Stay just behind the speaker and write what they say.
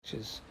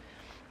which is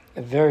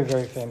a very,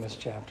 very famous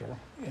chapter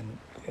in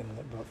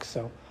the book.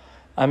 So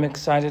I'm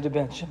excited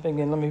about jumping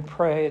in. Let me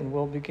pray and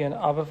we'll begin.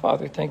 Abba,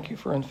 Father, thank you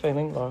for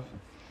unfailing love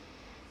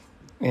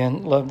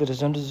and love that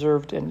is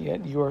undeserved, and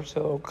yet you are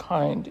so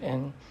kind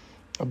and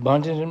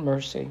abundant in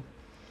mercy,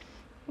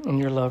 and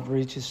your love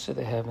reaches to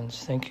the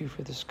heavens. Thank you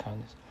for this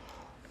kindness.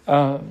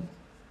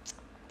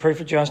 Pray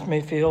for Josh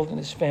Mayfield and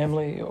his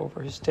family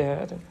over his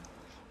dad, and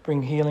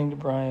bring healing to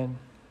Brian.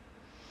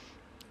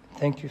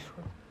 Thank you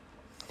for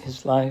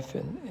his life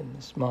and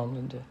this mom,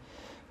 Linda.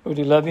 Lord,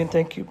 we love you and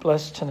thank you.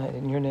 Bless tonight.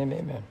 In your name,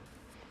 amen.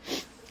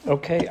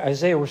 Okay,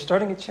 Isaiah, we're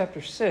starting at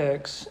chapter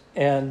 6,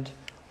 and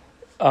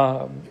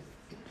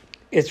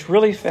it's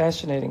really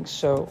fascinating.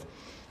 So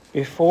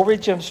before we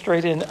jump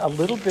straight in, a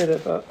little bit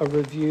of a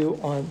review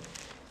on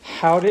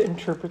how to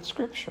interpret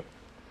Scripture.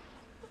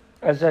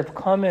 As I've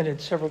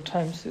commented several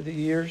times through the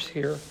years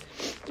here,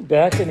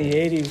 back in the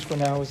 80s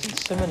when I was in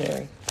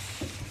seminary,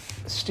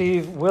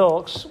 Steve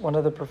Wilkes, one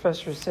of the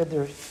professors, said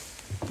there's,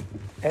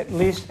 at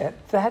least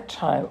at that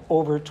time,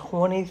 over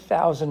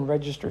 20,000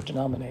 registered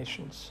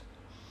denominations.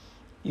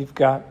 You've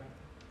got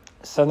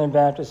Southern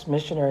Baptist,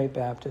 Missionary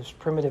Baptist,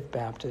 Primitive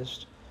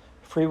Baptist,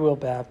 Free Will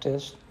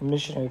Baptist,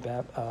 Missionary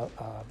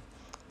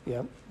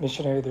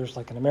Missionary. There's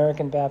like an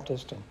American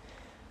Baptist,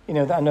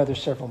 and I know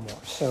there's several more.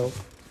 So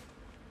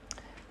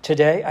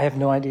today, I have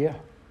no idea.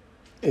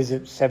 Is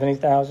it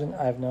 70,000?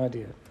 I have no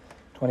idea.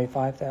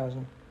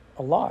 25,000?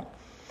 A lot.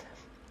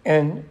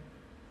 And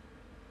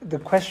the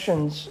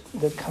questions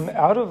that come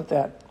out of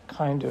that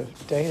kind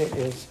of data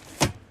is,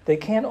 they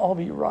can't all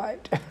be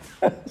right.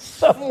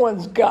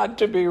 Someone's got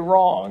to be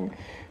wrong.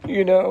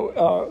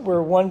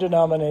 Where one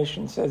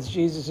denomination says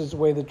Jesus is the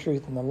way, the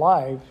truth, and the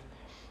life,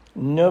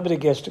 nobody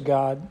gets to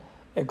God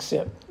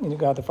except,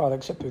 God the Father,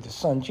 except through the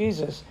Son,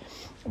 Jesus.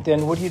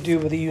 Then what do you do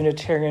with the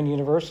Unitarian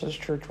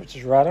Universalist Church, which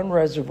is right on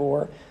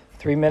Reservoir,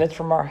 3 minutes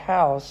from our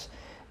house,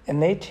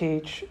 and they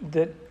teach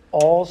that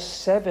all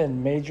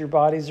 7 major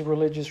bodies of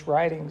religious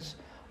writings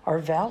are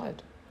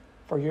valid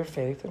for your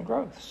faith and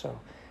growth. So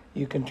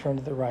you can turn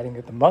to the writing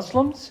of the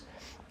Muslims,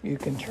 you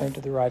can turn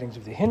to the writings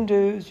of the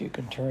Hindus, you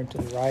can turn to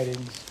the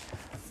writings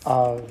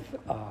of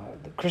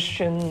the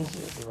Christians,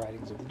 the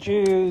writings of the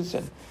Jews,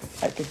 and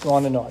I could go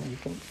on and on.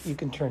 You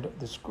can turn to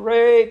this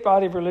great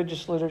body of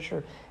religious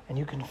literature, and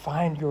you can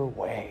find your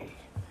way.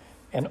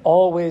 And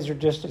all ways are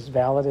just as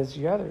valid as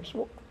the others.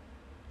 Well,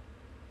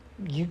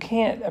 you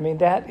can't.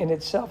 That in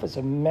itself is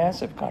a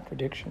massive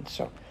contradiction.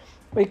 So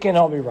we can't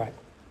all be right.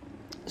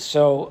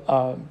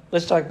 So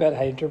let's talk about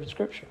how you interpret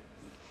Scripture.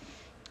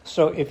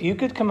 So if you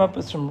could come up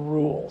with some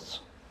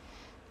rules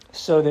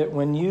so that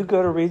when you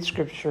go to read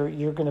Scripture,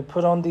 you're going to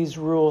put on these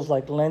rules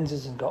like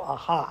lenses and go,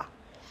 aha,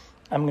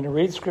 I'm going to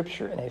read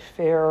Scripture in a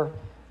fair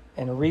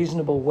and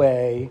reasonable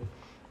way.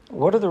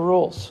 What are the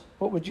rules?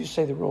 What would you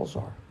say the rules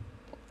are?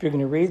 If you're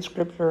going to read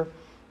Scripture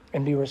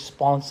and be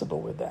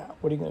responsible with that,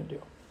 what are you going to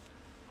do?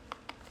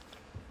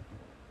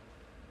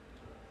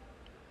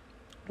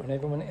 Don't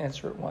everyone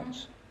answer at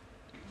once.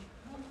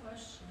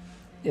 Question.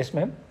 Yes,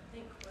 ma'am? I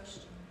think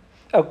question.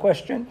 Oh,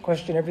 question?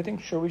 Question everything?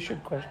 Sure, we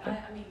should question. Maybe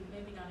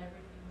not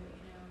everything,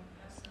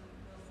 but, have some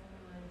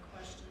well-formulated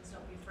questions.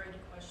 Don't be afraid to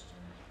question.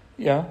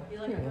 Yeah. Be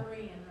like a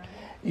Berean,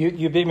 right?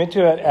 You beat me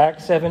to it.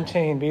 Acts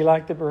 17. Be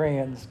like the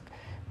Bereans.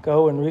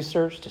 Go and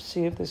research to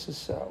see if this is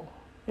so.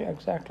 Yeah,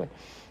 exactly.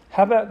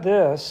 How about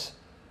this?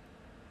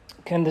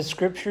 Can the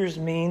Scriptures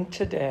mean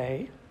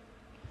today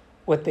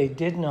what they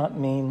did not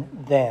mean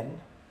then?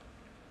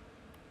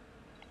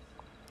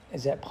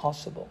 Is that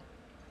possible?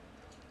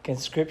 Can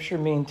Scripture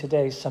mean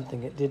today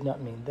something it did not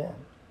mean then?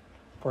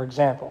 For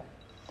example,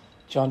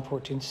 John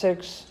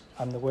 14:6,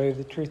 I'm the way,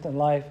 the truth, and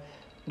life.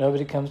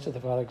 Nobody comes to the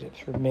Father except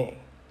through me.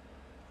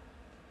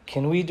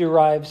 Can we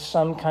derive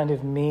some kind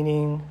of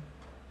meaning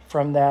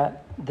from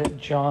that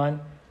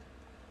John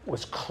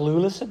was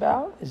clueless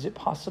about? Is it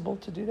possible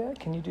to do that?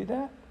 Can you do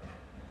that?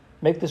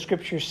 Make the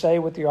Scripture say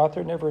what the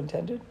author never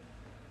intended?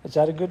 Is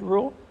that a good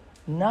rule?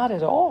 Not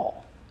at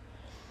all.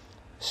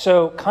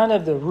 So kind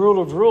of the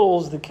rule of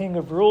rules, the king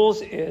of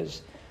rules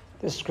is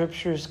the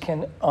Scriptures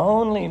can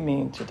only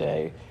mean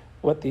today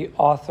what the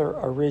author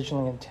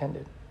originally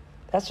intended.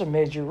 That's a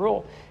major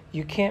rule.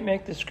 You can't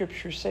make the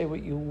Scriptures say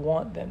what you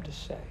want them to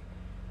say.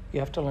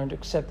 You have to learn to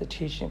accept the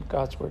teaching of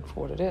God's word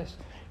for what it is.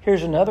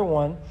 Here's another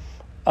one.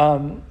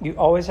 You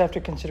always have to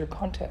consider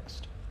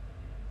context.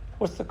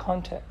 What's the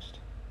context?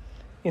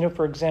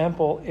 For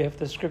example, if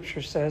the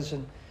Scripture says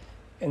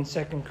in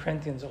 2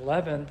 Corinthians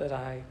 11 that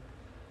I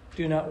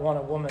do not want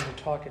a woman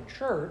to talk in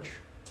church.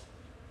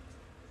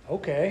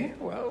 Okay,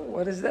 well,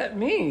 what does that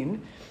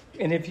mean?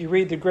 And if you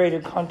read the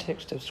greater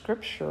context of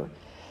Scripture,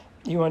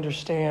 you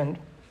understand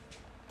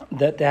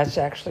that that's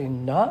actually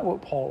not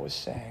what Paul was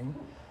saying.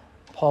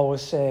 Paul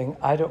was saying,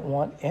 I don't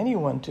want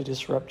anyone to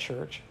disrupt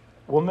church,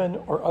 woman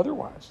or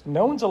otherwise.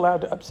 No one's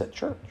allowed to upset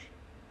church.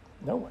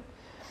 No one.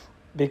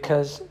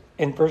 Because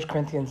in 1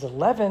 Corinthians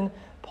 11,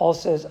 Paul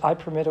says, I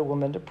permit a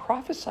woman to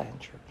prophesy in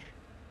church.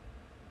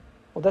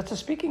 Well, that's a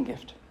speaking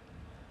gift.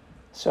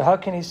 So how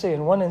can he say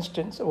in one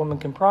instance a woman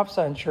can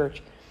prophesy in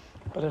church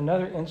But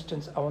another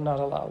instance, I will not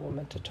allow a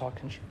woman to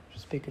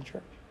speak in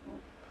church.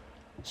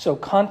 So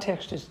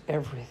context is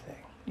everything.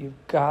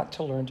 You've got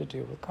to learn to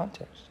deal with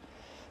context.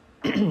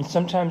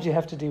 Sometimes you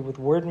have to deal with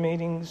word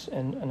meanings,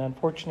 and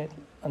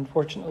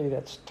unfortunately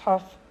that's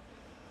tough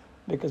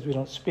because we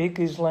don't speak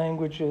these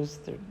languages.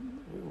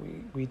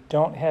 We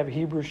don't have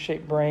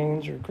Hebrew-shaped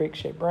brains or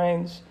Greek-shaped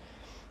brains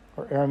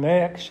or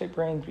Aramaic-shaped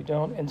brains. We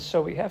don't, and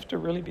so we have to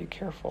really be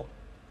careful.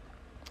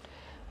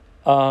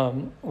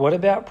 What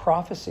about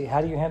prophecy?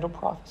 How do you handle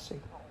prophecy?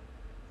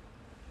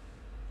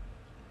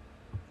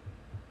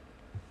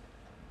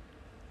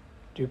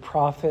 Do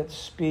prophets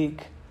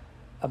speak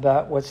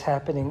about what's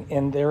happening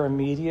in their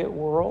immediate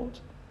world,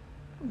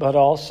 but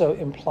also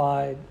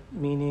implied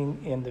meaning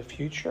in the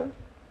future?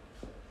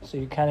 So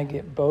you kind of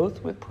get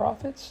both with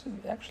prophets?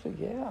 Actually,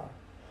 yeah.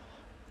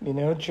 You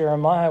know,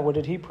 Jeremiah, what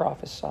did he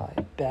prophesy?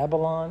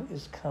 Babylon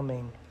is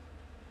coming.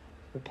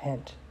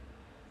 Repent.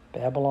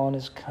 Babylon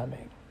is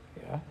coming.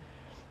 Yeah.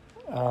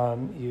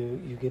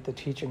 You get the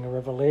teaching of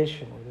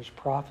Revelation where there's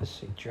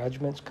prophecy.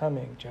 Judgment's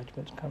coming.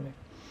 Judgment's coming.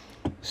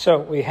 So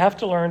we have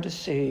to learn to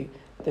see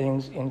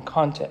things in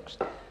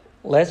context.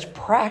 Let's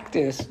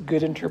practice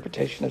good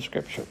interpretation of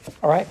Scripture.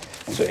 All right?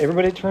 So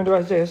everybody turn to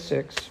Isaiah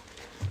 6.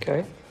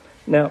 Okay?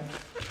 Now,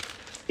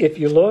 if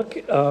you look,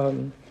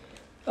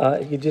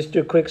 you just do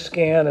a quick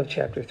scan of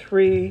chapter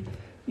 3.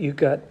 You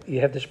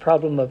have this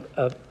problem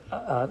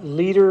of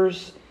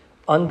leaders,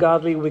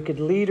 ungodly,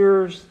 wicked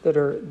leaders that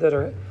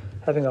are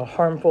having a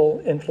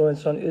harmful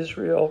influence on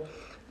Israel.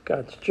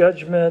 God's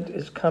judgment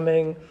is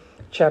coming.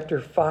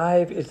 Chapter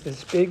 5 is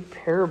this big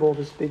parable,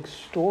 this big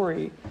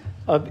story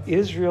of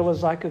Israel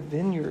as like a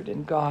vineyard,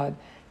 and God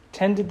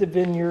tended the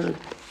vineyard,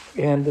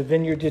 and the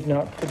vineyard did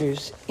not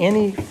produce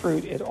any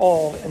fruit at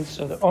all, and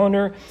so the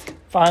owner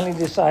finally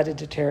decided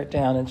to tear it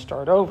down and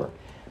start over.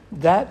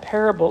 That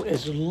parable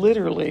is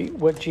literally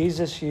what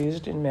Jesus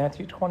used in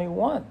Matthew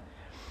 21.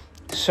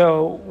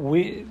 So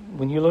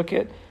when you look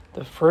at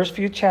the first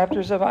few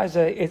chapters of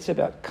Isaiah, it's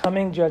about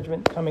coming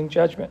judgment, coming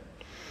judgment.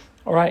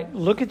 All right,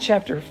 look at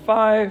chapter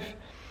 5.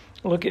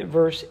 Look at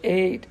verse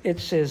 8.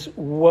 It says,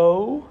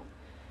 woe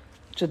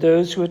to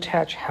those who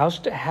attach house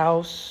to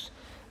house,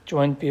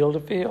 join field to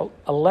field.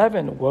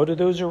 11, woe to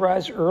those who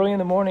rise early in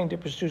the morning to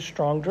pursue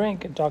strong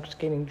drink,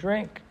 intoxicating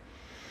drink.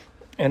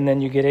 And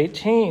then you get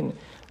 18,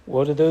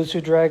 woe to those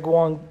who drag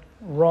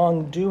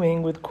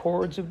wrongdoing with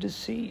cords of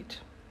deceit.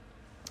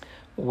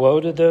 Woe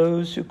to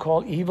those who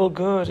call evil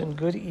good and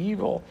good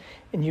evil.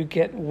 And you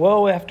get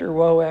woe after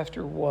woe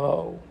after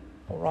woe.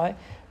 All right?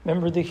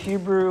 Remember the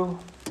Hebrew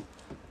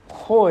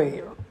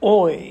hoi, or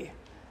oi,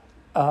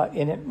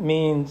 and it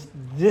means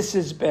this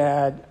is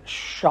bad,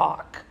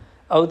 shock.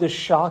 Oh, the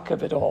shock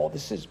of it all.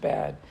 This is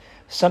bad.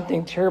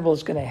 Something terrible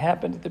is going to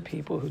happen to the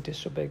people who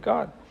disobey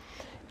God.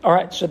 All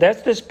right, so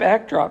that's this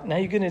backdrop. Now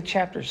you get into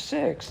chapter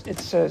 6. It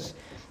says,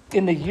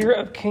 in the year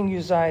of King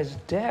Uzziah's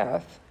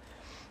death,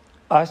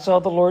 I saw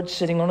the Lord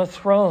sitting on a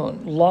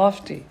throne,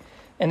 lofty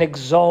and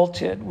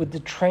exalted, with the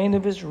train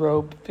of his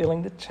robe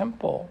filling the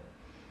temple.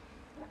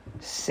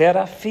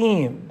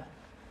 Seraphim.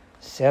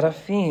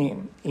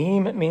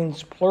 Im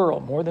means plural,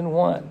 more than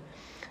one.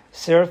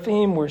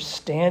 Seraphim were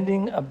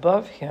standing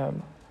above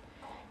him,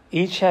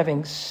 each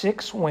having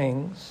 6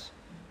 wings.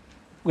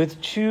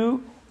 With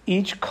 2,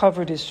 each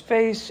covered his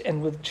face,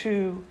 and with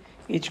 2,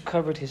 each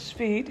covered his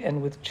feet,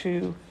 and with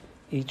 2,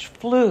 each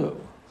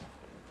flew.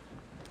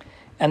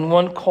 And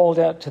one called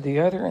out to the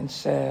other and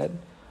said,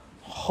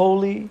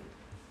 Holy,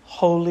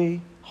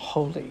 holy,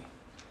 holy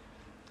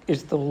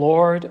is the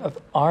Lord of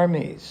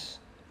armies.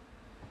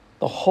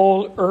 The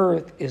whole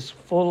earth is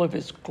full of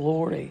his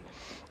glory,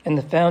 and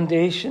the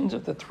foundations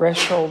of the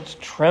thresholds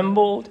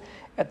trembled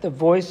at the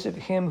voice of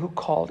him who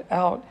called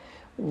out,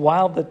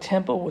 while the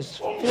temple was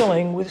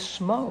filling with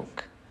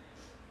smoke.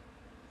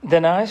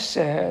 Then I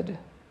said,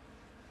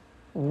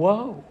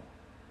 Woe!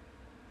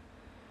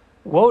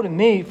 Woe to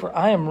me, for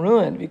I am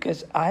ruined,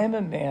 because I am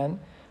a man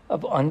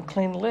of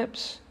unclean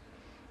lips.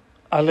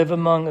 I live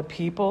among a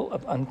people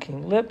of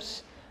unclean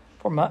lips,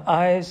 for my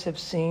eyes have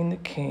seen the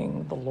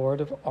King, the Lord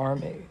of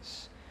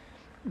armies.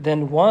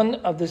 Then one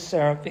of the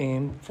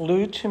seraphim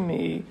flew to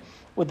me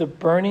with a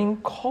burning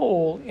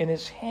coal in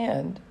his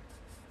hand,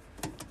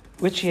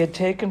 which he had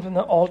taken from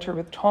the altar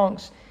with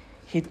tongs.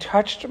 He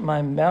touched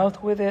my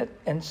mouth with it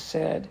and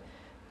said,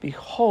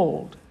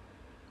 Behold,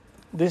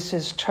 this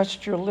has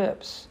touched your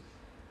lips,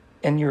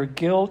 and your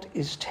guilt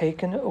is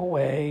taken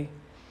away,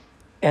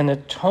 and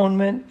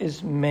atonement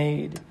is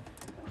made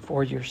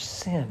for your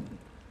sin.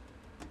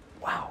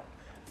 Wow.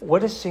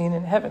 What a scene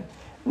in heaven.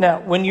 Now,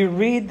 when you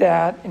read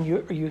that and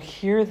you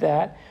hear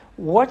that,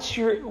 what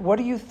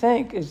do you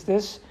think? Is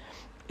this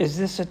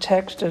a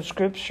text of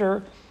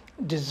Scripture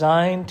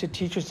designed to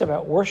teach us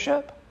about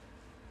worship?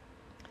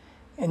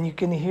 And you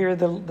can hear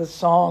the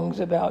songs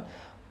about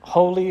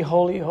holy,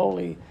 holy,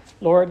 holy,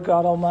 Lord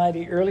God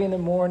Almighty. Early in the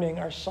morning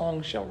our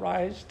song shall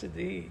rise to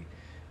thee.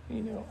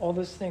 All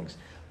those things.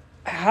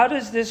 How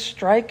does this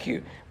strike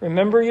you?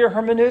 Remember your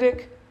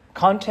hermeneutic?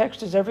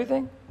 Context is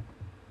everything.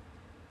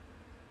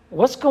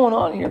 What's going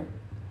on here?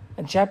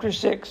 In chapter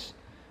 6,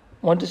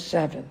 1 to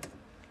 7,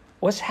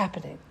 what's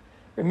happening?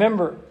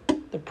 Remember,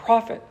 the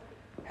prophet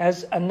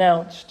has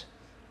announced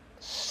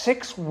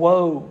 6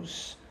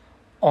 woes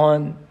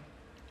on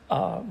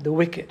the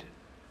wicked,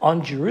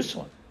 on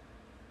Jerusalem,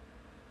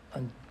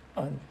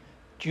 on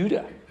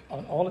Judah,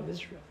 on all of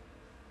Israel.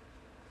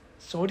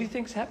 So what do you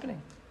think is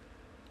happening?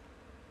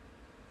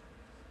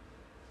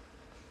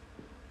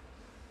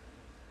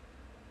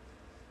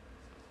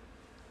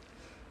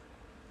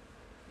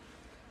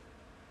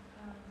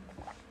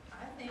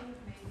 I think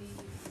maybe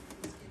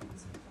it's getting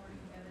supporting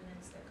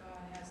evidence that God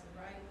has the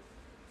right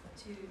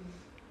to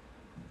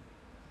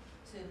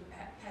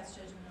pass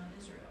judgment on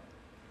Israel.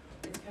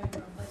 It's coming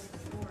from a place of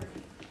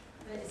authority.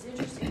 But it's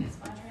interesting, it's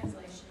my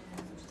translation,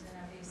 which is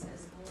NIV,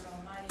 says Lord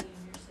Almighty,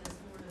 and yours says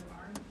Lord of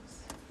Armies.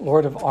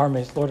 Lord of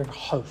armies, Lord of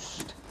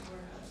hosts. Lord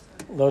of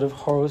hosts. Okay. Lord of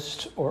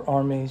hosts or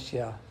armies,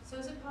 yeah. So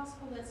is it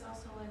possible that's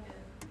also like a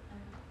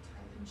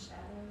type and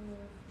shadow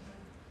of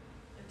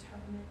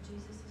atonement,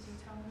 Jesus'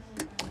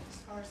 atonement? As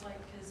far as like,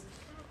 because,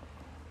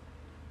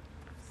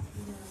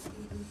 you know,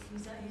 he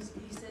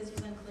says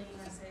he's unclean,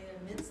 Isaiah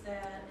admits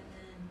that,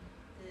 and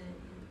then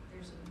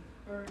there's a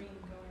burning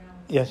going on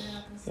with Yes, his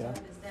mouth and yeah.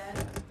 stuff. Is that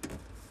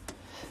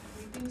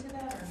creeping to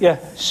that? Or Yeah,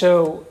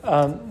 so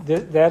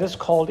that is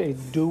called a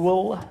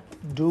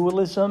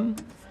dualism,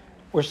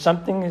 where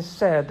something is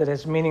said that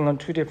has meaning on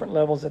 2 different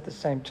levels at the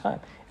same time.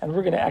 And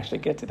we're going to actually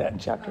get to that in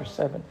chapter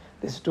 7,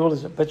 this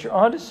dualism. But you're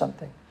onto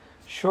something.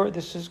 Sure,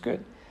 this is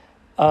good.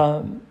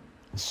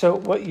 So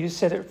what you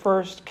said at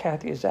first,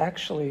 Kathy, is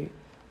actually,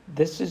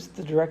 this is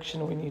the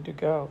direction we need to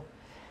go.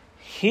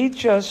 He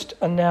just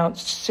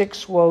announced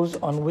 6 woes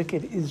on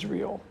wicked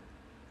Israel.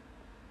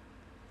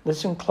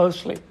 Listen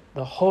closely.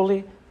 The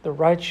holy, the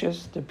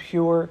righteous, the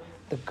pure,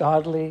 the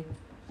godly,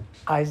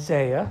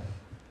 Isaiah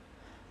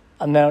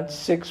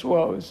announced 6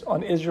 woes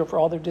on Israel for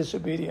all their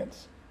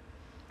disobedience.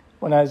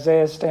 When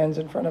Isaiah stands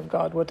in front of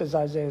God, what does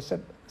Isaiah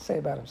say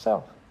about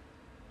himself?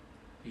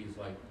 He's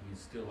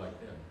still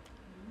like them.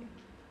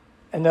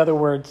 In other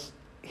words,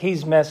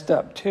 he's messed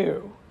up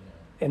too.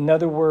 Yeah. In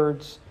other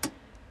words,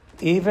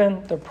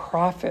 even the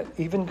prophet,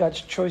 even God's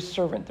choice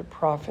servant, the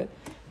prophet,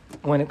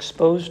 when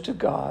exposed to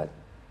God,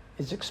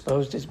 is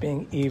exposed as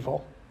being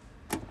evil,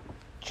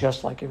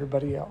 just like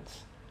everybody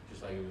else.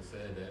 Just like it was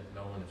said that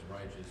no one is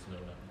righteous, no,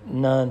 not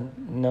one. None,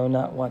 no,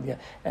 not one. Yeah,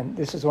 and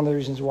this is one of the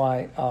reasons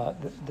why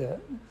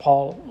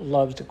Paul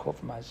loves to quote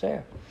from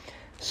Isaiah.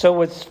 So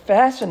what's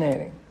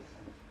fascinating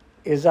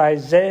is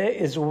Isaiah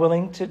is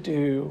willing to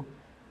do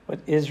what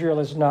Israel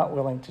is not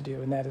willing to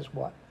do, and that is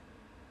what?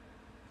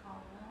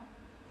 call out?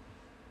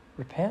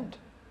 Repent.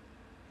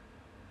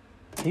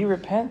 He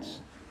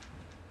repents.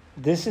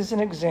 This is an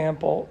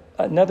example.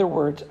 In other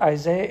words,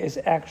 Isaiah is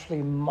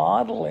actually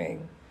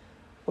modeling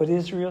what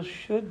Israel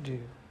should do.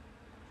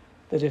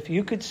 That if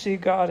you could see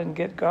God and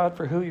get God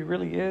for who he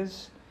really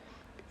is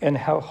and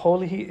how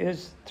holy he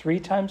is,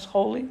 3 times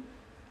holy,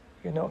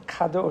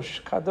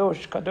 kadosh,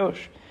 kadosh,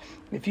 kadosh.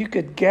 If you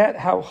could get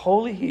how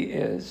holy he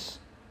is,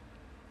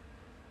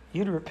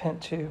 you'd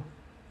repent too.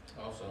 It's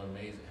also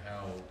amazing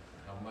how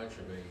much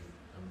of an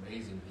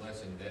amazing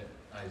blessing that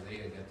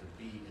Isaiah got to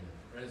be in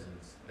the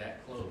presence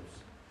that close.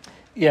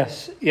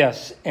 Yes.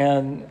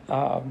 And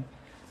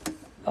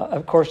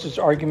of course, there's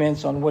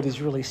arguments on what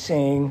he's really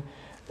saying,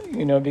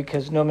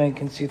 because no man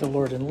can see the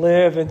Lord and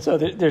live. And so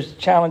there's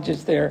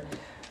challenges there.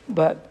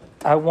 But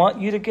I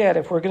want you to get,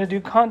 if we're going to do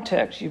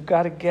context, you've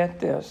got to get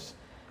this.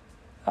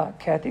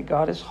 Kathy,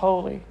 God is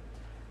holy.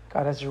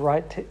 God has the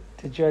right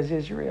to judge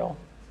Israel.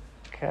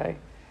 Okay?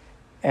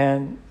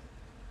 And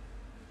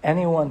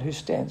anyone who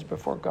stands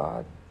before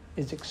God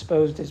is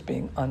exposed as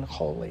being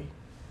unholy.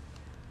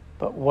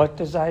 But what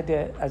does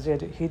Isaiah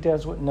do? He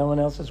does what no one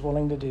else is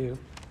willing to do.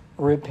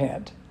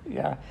 Repent.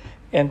 Yeah.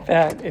 In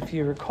fact, if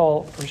you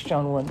recall 1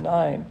 John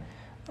 1:9,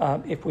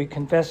 if we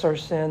confess our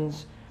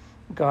sins,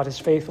 God is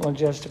faithful and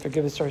just to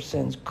forgive us our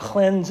sins,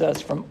 cleanse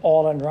us from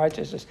all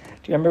unrighteousness.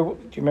 Do you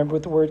remember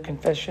what the word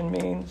confession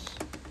means?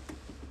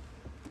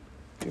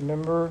 Do you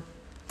remember?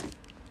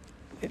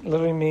 It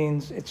literally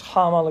means, it's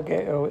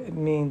homologeo. It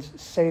means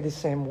say the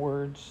same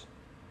words.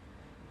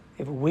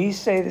 If we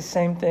say the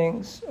same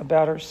things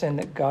about our sin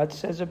that God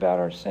says about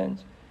our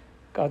sins,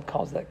 God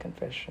calls that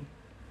confession.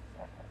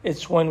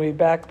 It's when we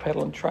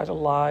backpedal and try to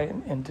lie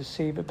and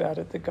deceive about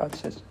it that God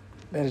says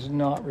that is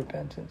not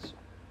repentance.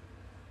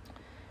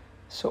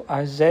 So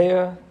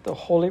Isaiah, the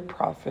holy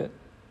prophet,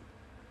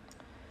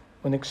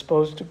 when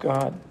exposed to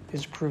God,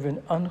 is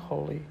proven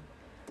unholy,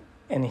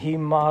 and he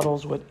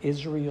models what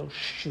Israel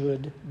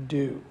should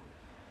do.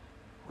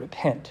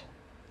 Repent.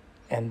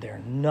 And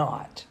they're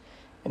not.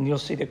 And you'll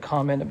see the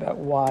comment about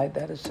why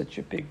that is such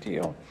a big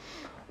deal.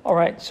 All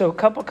right, so a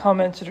couple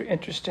comments that are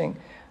interesting.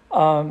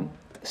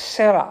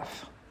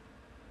 Seraph,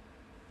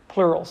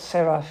 plural,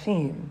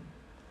 seraphim.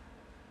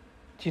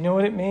 Do you know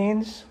what it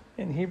means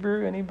in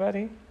Hebrew?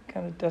 Anybody?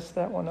 Kind of dust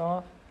that one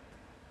off.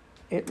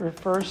 It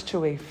refers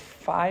to a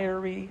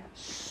fiery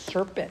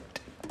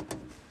serpent.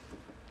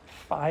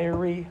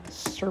 Fiery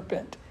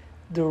serpent.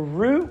 The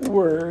root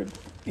word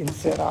in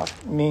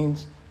seraph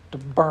means to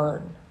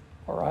burn.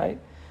 All right?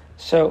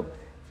 So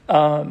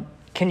I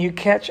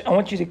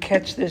want you to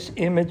catch this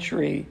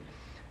imagery.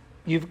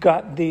 You've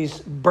got these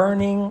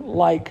burning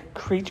like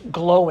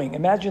glowing.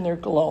 Imagine they're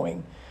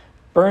glowing.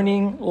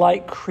 Burning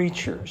like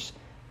creatures,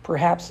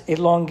 perhaps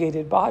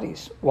elongated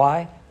bodies.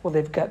 Why? Well,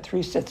 they've got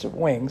 3 sets of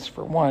wings,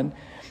 for one.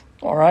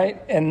 All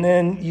right? And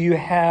then you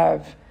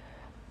have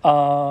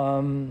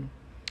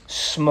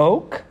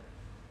smoke.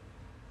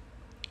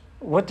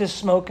 What does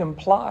smoke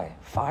imply?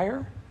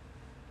 Fire?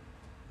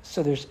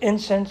 So there's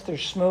incense,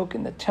 there's smoke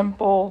in the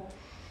temple,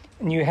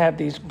 and you have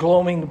these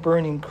glowing,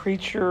 burning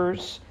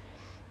creatures.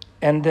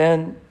 And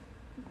then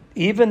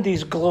even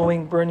these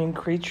glowing, burning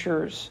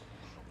creatures,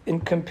 in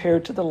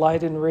compared to the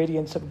light and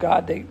radiance of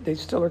God, they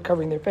still are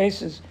covering their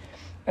faces.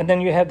 And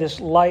then you have this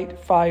light,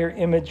 fire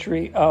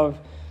imagery of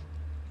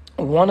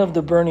one of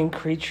the burning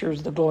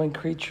creatures, the glowing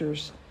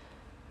creatures,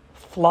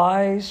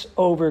 flies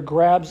over,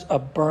 grabs a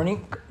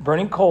burning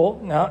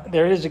coal. Now,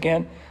 there it is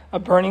again, a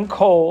burning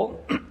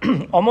coal,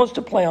 almost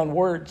a play on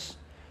words.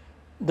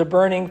 The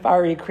burning,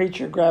 fiery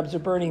creature grabs a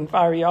burning,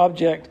 fiery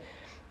object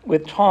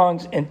with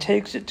tongs and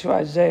takes it to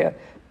Isaiah,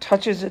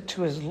 touches it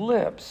to his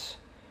lips,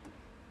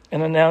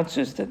 and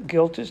announces that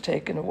guilt is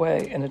taken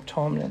away and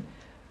atonement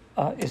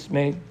is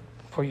made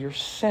for your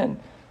sin.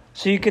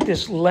 So you get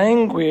this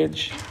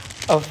language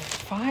of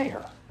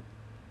fire.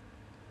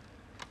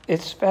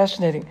 It's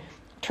fascinating.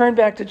 Turn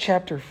back to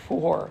chapter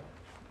 4.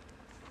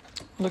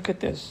 Look at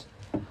this.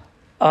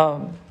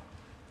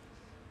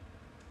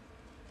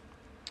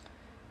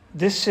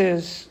 This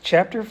is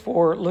chapter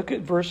 4. Look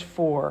at verse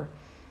 4.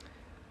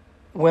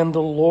 When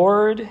the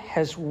Lord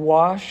has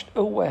washed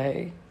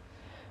away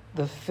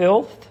the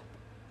filth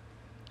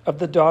of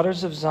the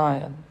daughters of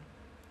Zion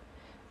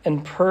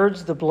and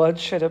purged the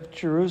bloodshed of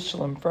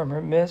Jerusalem from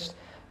her midst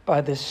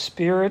by the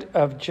spirit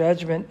of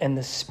judgment and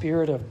the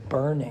spirit of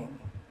burning,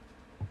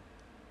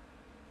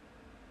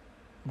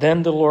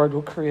 then the Lord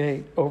will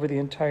create over the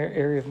entire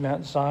area of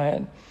Mount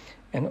Zion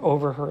and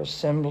over her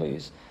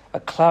assemblies a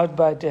cloud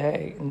by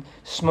day and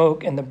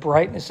smoke and the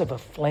brightness of a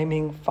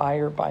flaming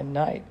fire by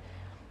night.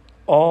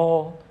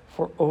 All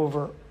for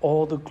over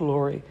all the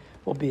glory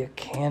will be a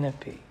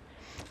canopy.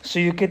 So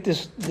you get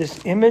this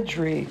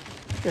imagery.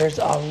 There's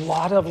a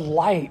lot of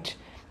light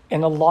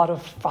and a lot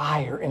of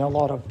fire and a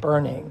lot of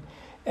burning.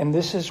 And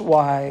this is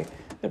why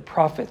the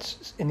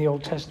prophets in the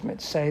Old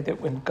Testament say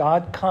that when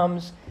God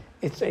comes,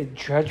 it's a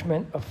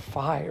judgment of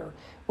fire.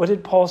 What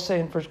did Paul say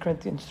in 1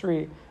 Corinthians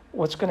 3?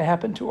 What's going to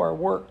happen to our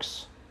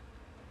works?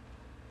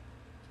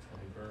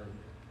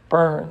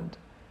 Burned.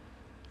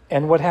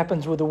 And what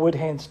happens with the wood,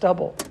 hay, and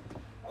stubble?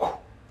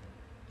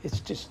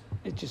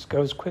 It just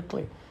goes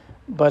quickly.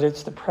 But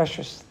it's the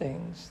precious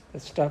things, the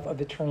stuff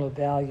of eternal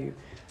value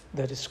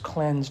that is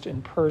cleansed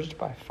and purged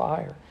by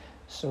fire.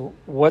 So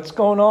what's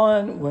going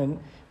on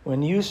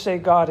when you say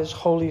God is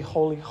holy,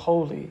 holy,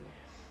 holy?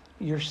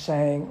 You're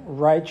saying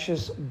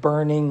righteous,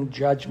 burning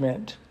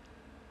judgment.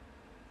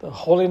 The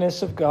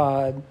holiness of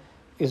God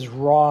is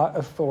raw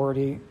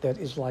authority that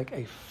is like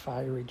a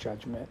fiery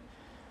judgment.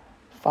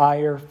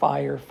 Fire,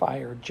 fire,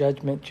 fire,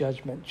 judgment,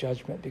 judgment,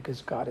 judgment,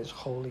 because God is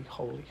holy,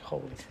 holy,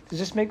 holy. Does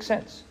this make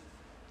sense?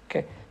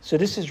 Okay, so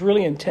this is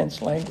really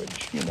intense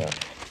language,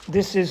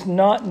 This is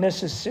not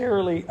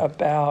necessarily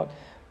about,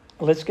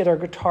 let's get our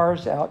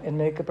guitars out and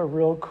make up a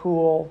real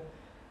cool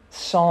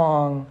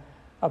song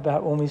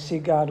about when we see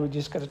God, we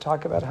just got to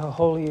talk about how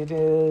holy it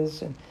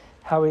is and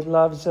how he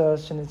loves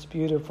us and it's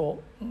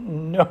beautiful.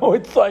 No,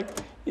 it's like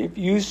if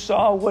you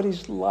saw what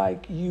he's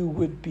like, you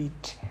would be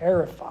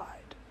terrified.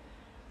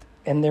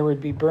 And there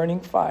would be burning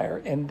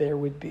fire and there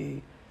would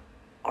be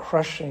a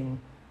crushing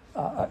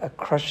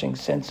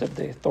sense of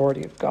the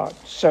authority of God.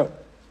 So,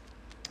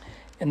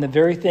 and the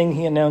very thing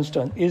he announced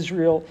on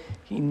Israel,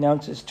 he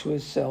announces to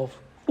himself,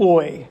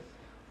 Oi,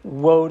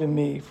 woe to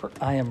me, for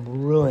I am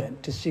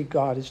ruined. To see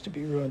God is to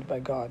be ruined by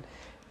God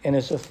and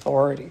his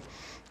authority.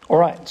 All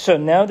right, so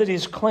now that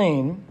he's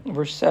clean,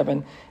 verse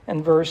 7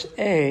 and verse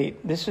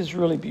 8, this is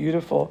really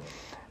beautiful.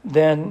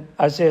 Then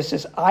Isaiah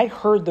says, I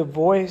heard the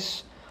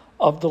voice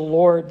of the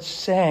Lord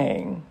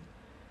saying,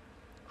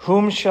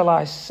 whom shall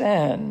I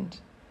send,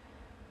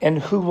 and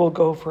who will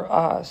go for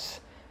us?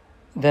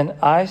 Then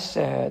I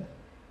said,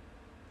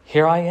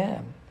 here I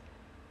am,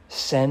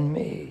 send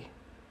me.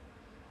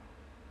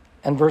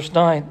 And verse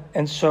 9,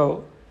 and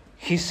so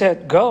he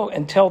said, go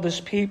and tell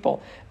this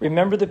people.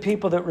 Remember the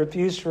people that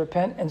refused to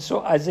repent? And so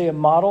Isaiah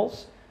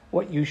models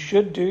what you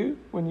should do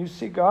when you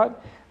see God.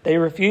 They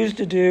refused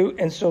to do,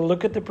 and so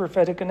look at the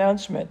prophetic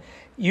announcement.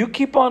 You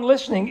keep on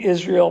listening,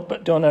 Israel,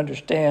 but don't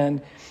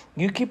understand.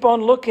 You keep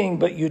on looking,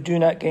 but you do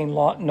not gain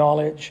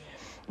knowledge.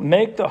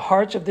 Make the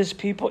hearts of this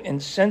people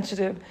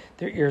insensitive,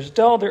 their ears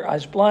dull, their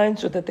eyes blind,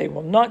 so that they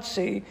will not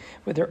see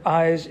with their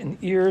eyes and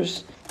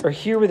ears, or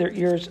hear with their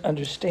ears,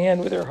 understand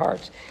with their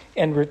hearts,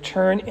 and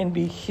return and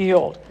be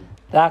healed.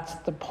 That's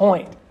the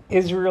point.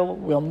 Israel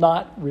will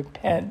not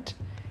repent.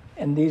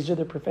 And these are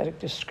the prophetic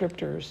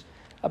descriptors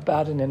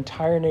about an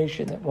entire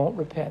nation that won't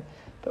repent.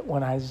 But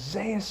when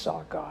Isaiah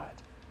saw God,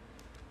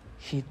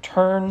 he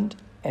turned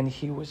and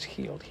he was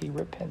healed. He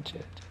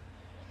repented.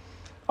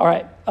 All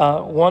right,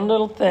 one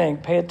little thing.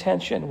 Pay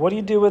attention. What do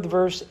you do with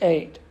verse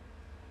 8?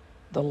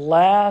 The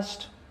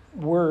last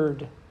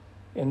word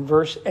in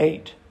verse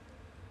 8.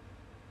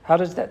 How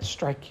does that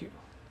strike you?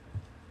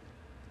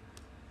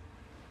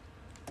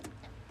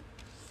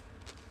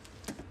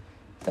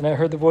 And I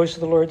heard the voice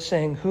of the Lord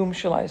saying, whom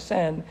shall I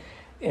send,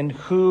 and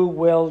who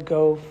will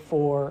go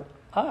for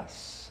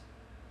us?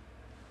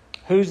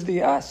 Who's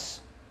the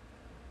us?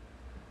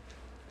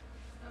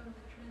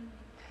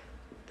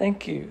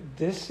 Thank you.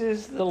 This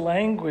is the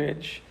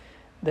language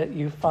that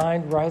you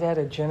find right out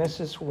of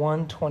Genesis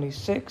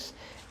 1:26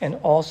 and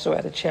also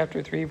out of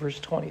chapter 3, verse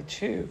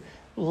 22.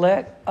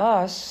 Let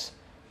us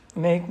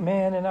make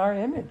man in our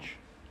image.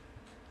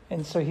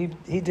 And so he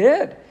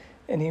did.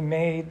 And he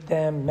made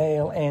them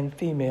male and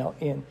female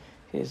in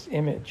his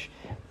image.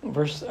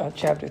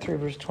 Chapter 3,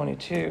 verse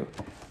 22.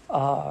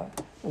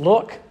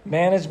 Look,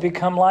 man has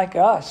become like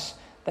us.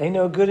 They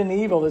know good and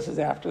evil. This is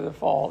after the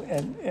fall.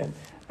 And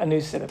a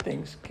new set of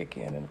things kick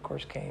in. And of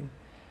course, Cain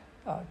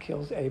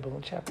kills Abel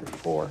in chapter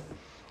 4.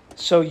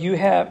 So you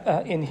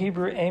have, in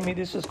Hebrew, Amy,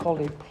 this is called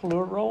a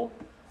plural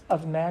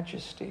of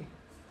majesty.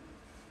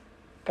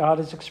 God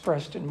is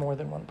expressed in more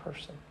than one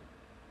person.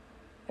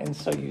 And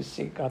so you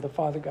see God the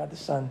Father, God the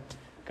Son,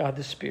 God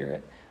the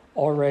Spirit,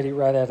 already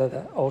right out of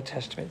the Old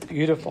Testament.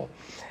 Beautiful.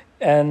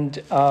 And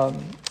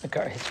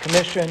his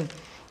commission.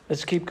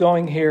 Let's keep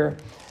going here.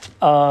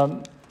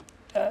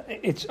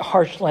 It's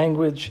harsh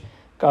language.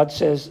 God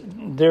says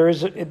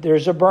there's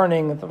a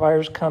burning, that the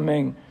fire's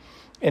coming,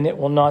 and it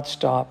will not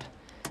stop.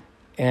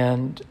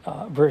 And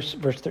verse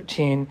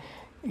 13,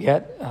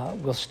 yet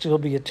will still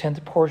be a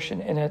tenth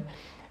portion in it,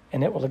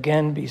 and it will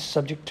again be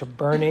subject to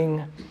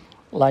burning,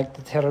 like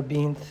the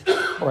terebinth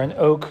or an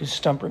oak whose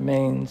stump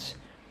remains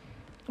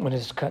when it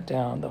is cut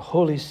down. The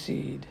holy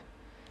seed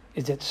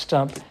is its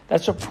stump.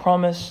 That's a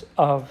promise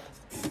of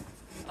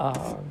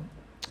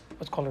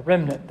what's called a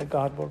remnant that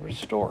God will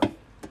restore.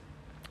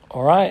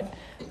 All right,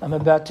 I'm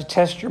about to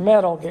test your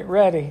mettle. Get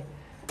ready.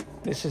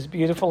 This is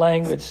beautiful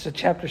language. So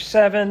chapter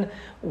 7,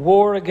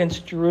 war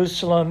against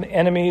Jerusalem.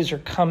 Enemies are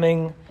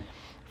coming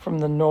from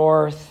the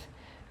north,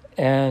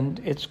 and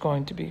it's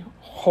going to be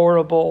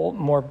horrible,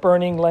 more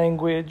burning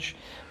language.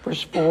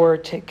 Verse 4,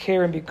 take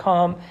care and be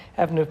calm,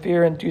 have no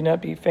fear, and do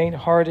not be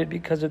faint-hearted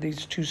because of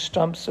these two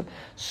stumps of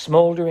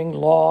smoldering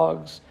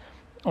logs,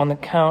 on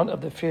account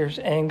of the fierce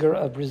anger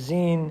of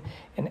Rezin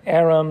and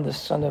Aram, the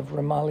son of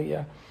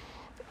Remaliah.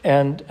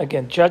 And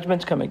again,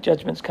 judgment's coming.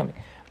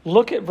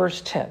 Look at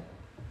verse 10.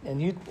 And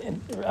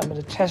I'm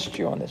going to test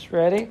you on this.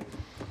 Ready?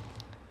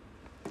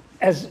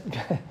 As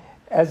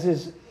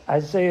is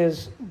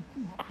Isaiah's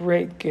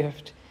great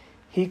gift,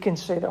 he can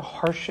say the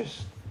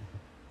harshest,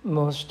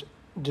 most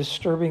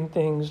disturbing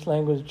things,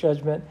 language,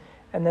 judgment,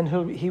 and then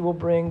he will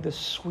bring the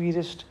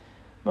sweetest,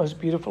 most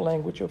beautiful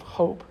language of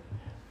hope,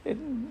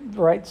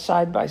 right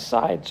side by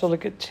side. So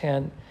look at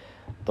 10.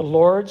 The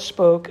Lord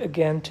spoke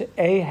again to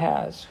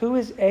Ahaz. Who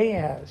is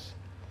Ahaz?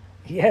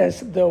 Yes,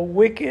 the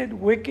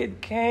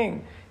wicked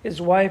king. His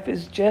wife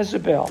is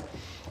Jezebel.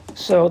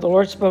 So the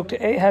Lord spoke to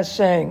Ahaz,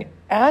 saying,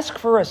 ask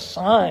for a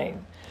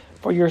sign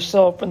for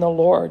yourself from the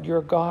Lord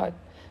your God.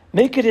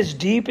 Make it as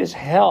deep as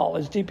hell,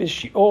 as deep as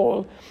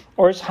Sheol,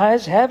 or as high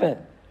as heaven.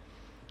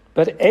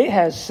 But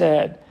Ahaz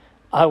said,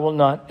 I will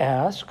not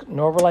ask,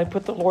 nor will I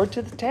put the Lord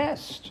to the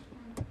test.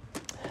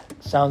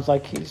 Sounds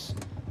like he's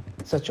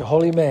such a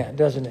holy man,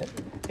 doesn't it?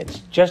 It's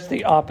just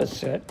the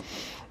opposite.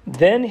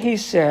 Then he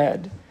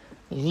said,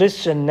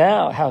 listen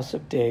now, house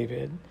of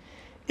David.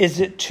 Is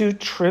it too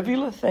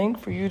trivial a thing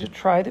for you to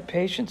try the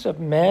patience of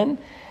men,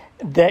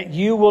 that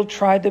you will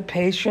try the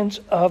patience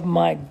of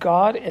my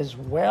God as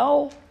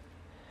well?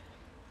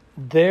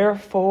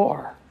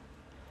 Therefore,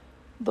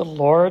 the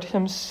Lord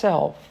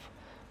himself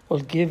will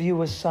give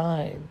you a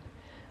sign.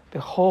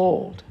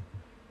 Behold,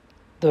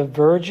 the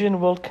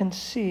virgin will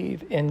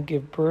conceive and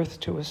give birth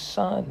to a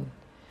son,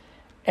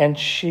 and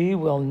she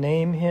will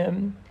name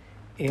him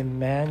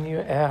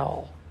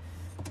Emmanuel.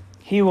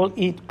 He will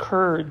eat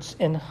curds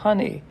and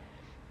honey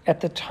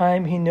at the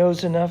time he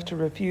knows enough to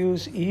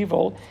refuse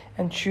evil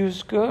and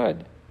choose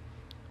good.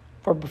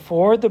 For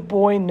before the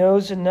boy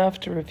knows enough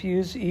to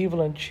refuse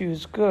evil and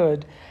choose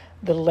good,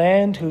 the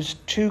land whose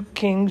two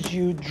kings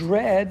you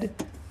dread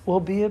will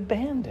be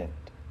abandoned.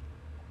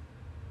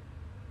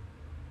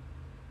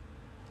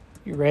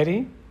 You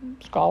ready,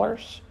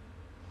 scholars?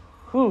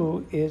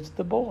 Who is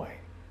the boy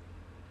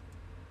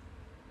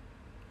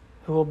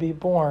who will be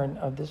born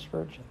of this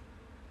virgin?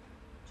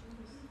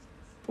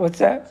 What's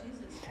that?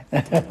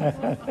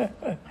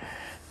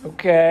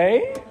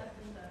 Okay.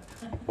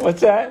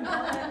 What's that?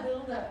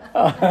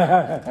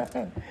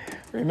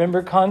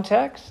 Remember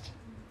context?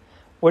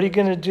 What are you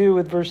going to do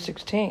with verse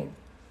 16?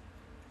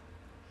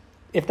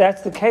 If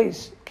that's the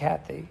case,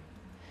 Kathy,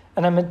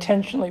 and I'm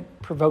intentionally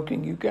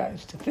provoking you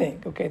guys to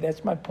think, okay,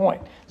 that's my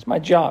point. It's my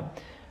job.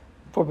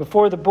 For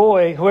before the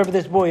boy, whoever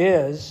this boy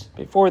is,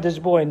 before this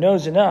boy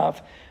knows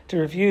enough to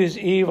refuse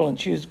evil and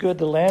choose good,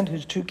 the land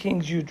whose two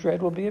kings you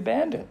dread will be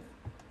abandoned.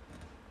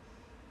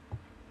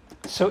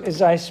 So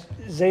is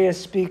Isaiah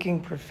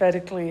speaking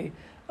prophetically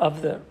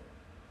of the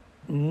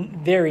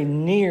very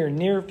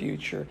near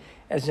future,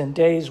 as in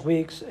days,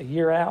 weeks, a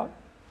year out?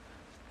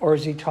 Or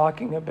is he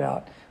talking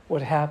about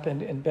what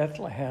happened in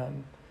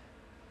Bethlehem,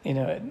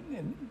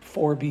 in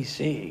 4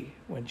 BC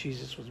when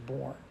Jesus was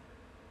born?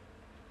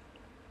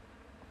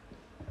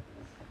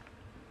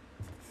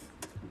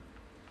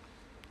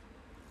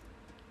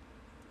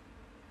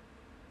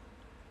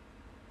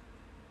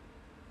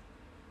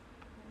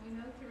 We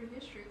know through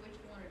history which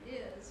one it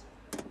is.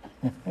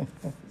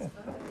 It's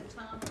both at the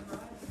time of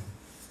writing.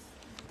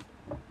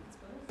 It's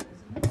both,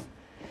 isn't it?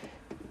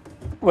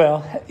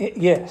 Well,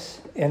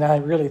 yes, and I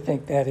really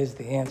think that is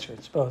the answer.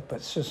 It's both.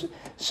 But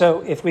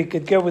so if we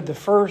could go with the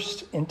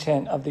first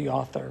intent of the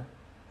author,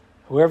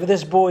 whoever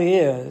this boy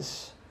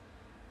is,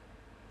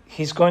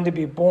 he's going to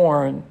be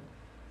born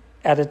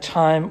at a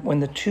time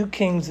when the two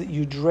kings that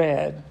you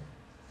dread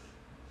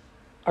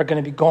are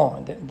going to be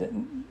gone.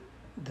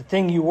 The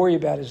thing you worry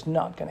about is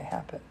not going to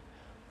happen.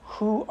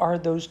 Who are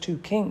those two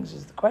kings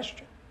is the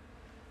question.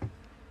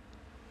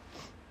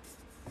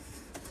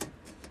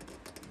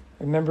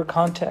 Remember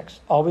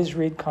context. Always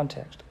read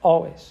context.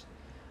 Always.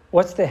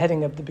 What's the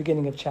heading of the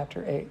beginning of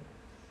chapter 8? I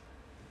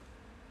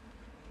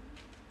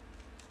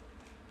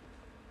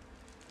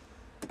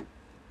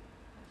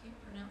can't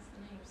pronounce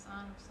the name.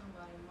 Son of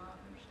somebody.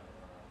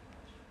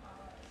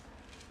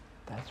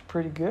 That's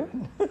pretty good.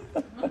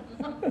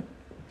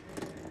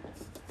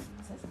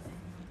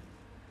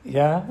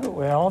 Yeah,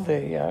 well,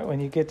 when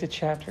you get to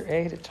chapter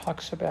 8, it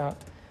talks about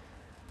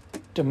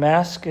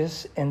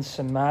Damascus and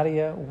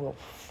Samaria will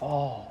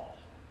fall.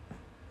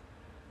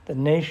 The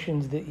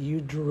nations that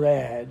you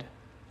dread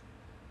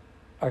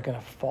are going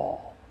to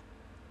fall.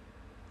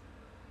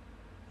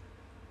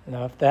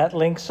 Now, if that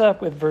links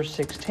up with verse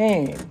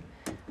 16,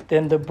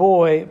 then the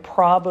boy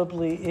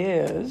probably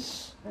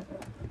is,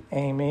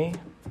 Amy,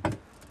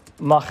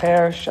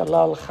 Maher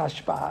Shalal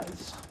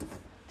Chashbaz.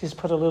 Just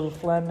put a little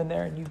phlegm in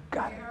there and you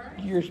got it.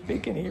 You're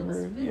speaking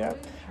Hebrew. Yeah.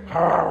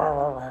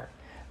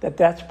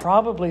 That's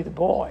probably the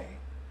boy.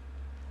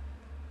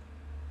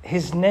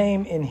 His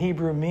name in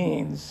Hebrew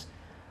means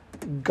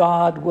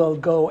God will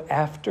go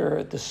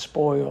after the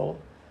spoil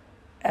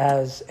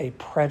as a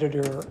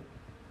predator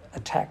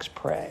attacks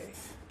prey.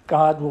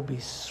 God will be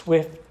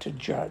swift to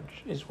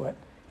judge, is what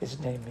his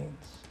name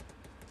means.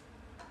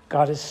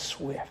 God is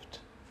swift.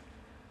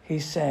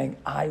 He's saying,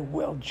 I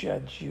will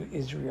judge you,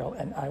 Israel,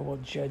 and I will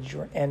judge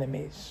your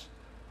enemies.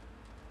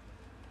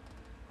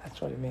 That's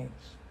what it means.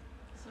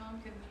 So I'm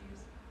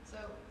confused. So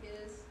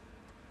is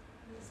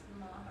this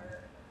Maher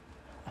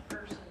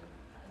person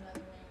another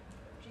name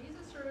for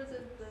Jesus, or is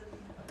it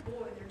the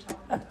boy they're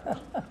talking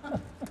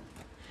about?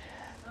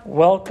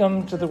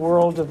 Welcome to the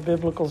world of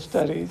biblical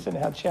studies and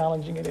how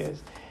challenging it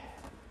is.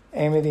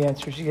 Amy, the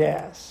answer is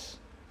yes.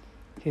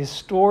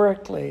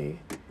 Historically,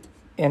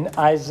 in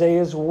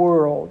Isaiah's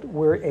world,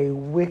 where a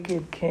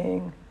wicked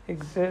king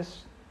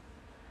exists,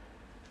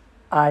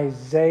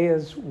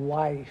 Isaiah's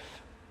wife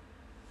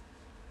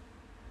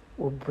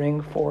will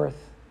bring forth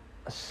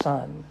a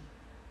son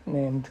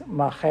named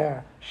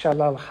Maher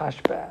Shalal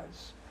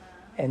Chashbaz.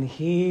 And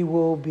he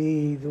will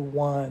be the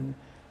one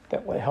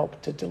that will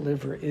help to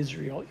deliver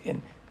Israel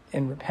in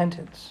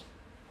repentance.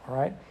 All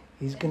right?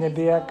 He's going to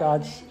be at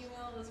God's...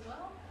 Emmanuel as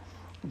well?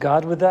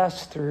 God with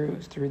us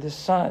through the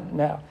Son.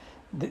 Now,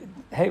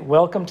 hey,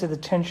 welcome to the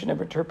tension of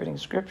interpreting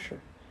Scripture.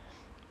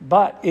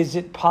 But is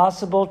it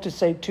possible to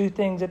say two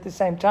things at the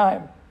same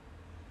time?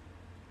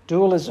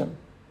 Dualism.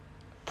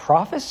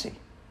 Prophecy.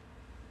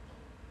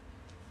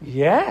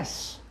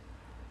 Yes.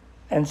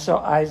 And so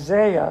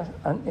Isaiah,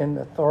 in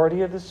the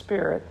authority of the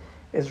Spirit,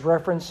 is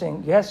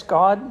referencing, yes,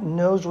 God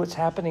knows what's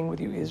happening with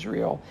you,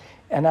 Israel,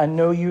 and I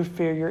know you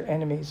fear your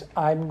enemies.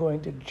 I'm going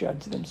to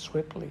judge them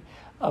swiftly.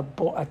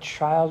 A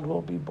child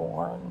will be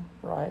born,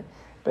 right?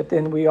 But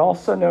then we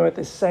also know at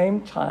the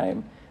same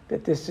time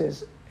that this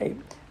is a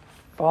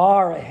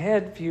far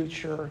ahead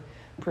future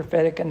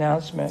prophetic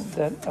announcement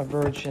that a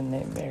virgin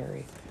named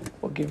Mary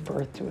will give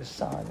birth to a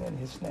son, and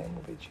his name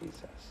will be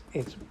Jesus.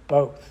 It's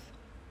both.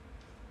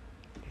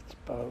 It's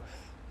both.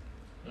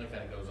 That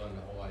kind of goes on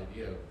the whole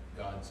idea of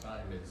God's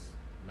time is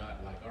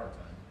not like our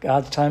time.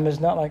 God's time is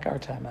not like our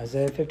time.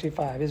 Isaiah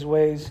 55. His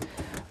ways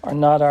are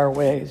not our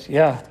ways.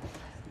 Yeah.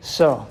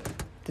 So,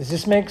 does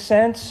this make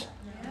sense?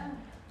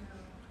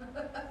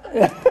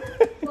 Yeah.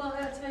 Well,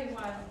 I'll tell you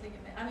why I don't think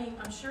it makes. I mean,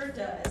 I'm sure it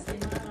does. In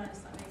my mind,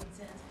 it's not making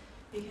sense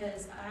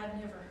because I've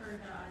never heard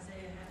about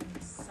Isaiah having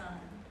a son.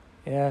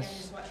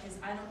 Yes.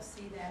 Because I don't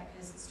see that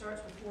because it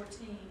starts with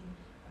 14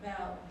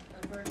 about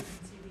a virgin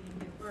conceiving and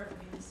give birth. I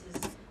mean, this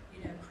is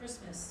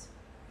Christmas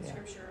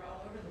scripture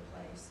all over the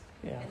place.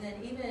 Yeah. And then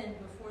even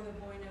before the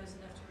boy knows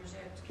enough to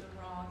reject the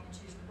wrong and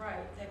choose the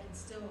right, that can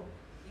still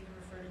even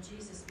refer to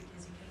Jesus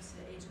because he comes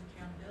to the age of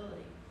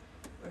accountability,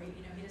 where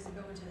he doesn't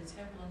go into the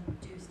temple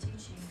and do his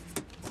teaching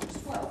until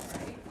he's 12,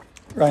 right?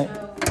 Right.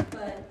 So,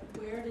 but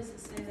where does it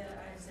say that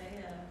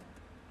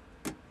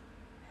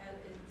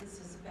this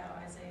is about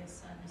Isaiah's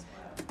son as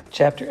well?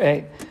 Chapter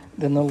 8.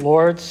 Then the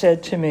Lord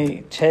said to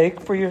me,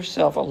 take for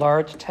yourself a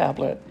large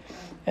tablet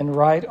and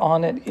write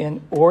on it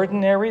in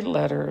ordinary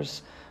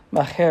letters,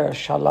 Maher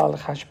Shalal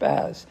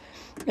Hashbaz,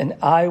 and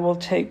I will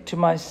take to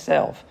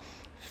myself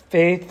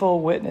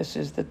faithful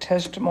witnesses, the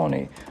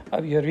testimony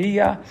of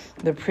Uriah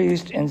the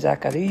priest and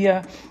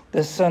Zechariah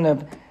the son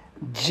of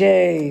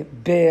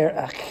Jeber-Achia.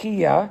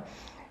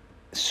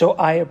 So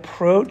I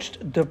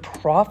approached the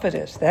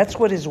prophetess. That's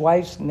what his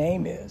wife's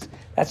name is.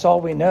 That's all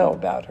we know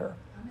about her.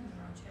 I'm in the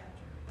wrong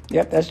chapter.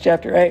 Yep, that's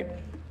chapter 8.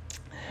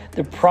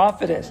 The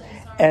prophetess.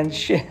 And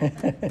she, Now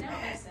it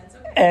makes sense.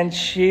 Okay. and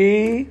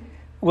she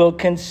will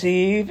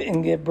conceive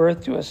and give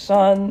birth to a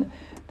son.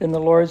 Then the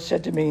Lord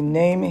said to me,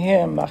 name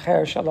him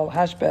Maher Shalal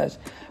Hashbaz,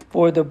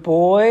 for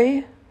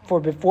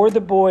before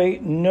the boy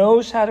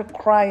knows how to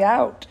cry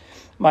out,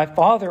 my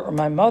father or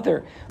my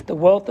mother, the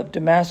wealth of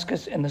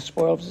Damascus and the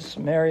spoils of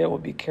Samaria will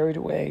be carried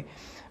away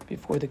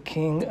before the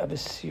king of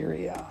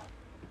Assyria.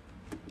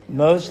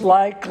 Most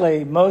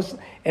likely,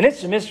 and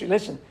it's a mystery.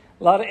 Listen,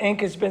 a lot of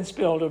ink has been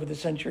spilled over the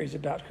centuries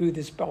about who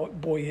this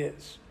boy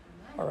is.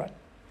 All right.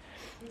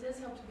 It does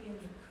help to be in the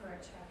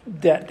correct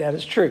chapter. That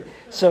is true.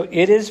 So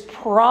it is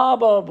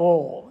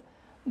probable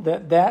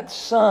that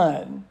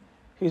son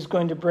who's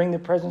going to bring the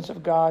presence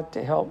of God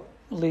to help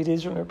lead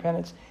Israel in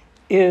repentance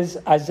is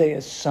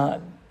Isaiah's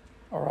son.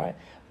 All right.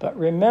 But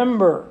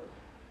remember,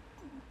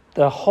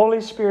 the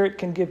Holy Spirit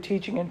can give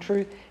teaching and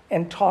truth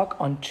and talk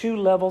on two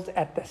levels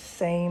at the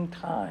same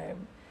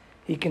time.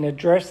 He can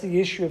address the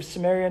issue of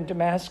Samaria and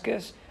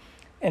Damascus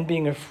and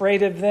being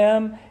afraid of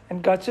them.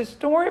 And God says,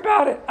 don't worry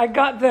about it. I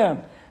got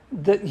them.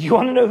 You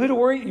want to know who to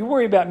worry? You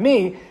worry about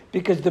me,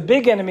 because the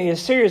big enemy,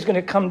 Assyria, is going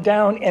to come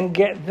down and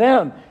get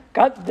them.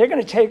 God, they're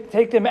going to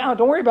take them out.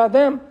 Don't worry about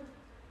them.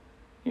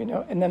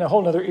 And then a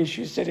whole other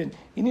issue set in.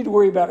 You need to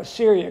worry about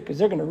Assyria, because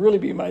they're going to really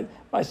be my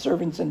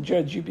servants and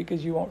judge you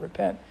because you won't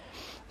repent.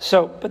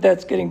 So, but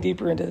that's getting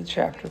deeper into the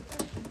chapter.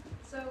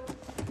 So, it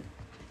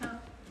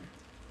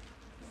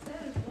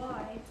says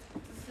wife,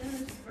 it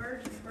says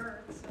virgin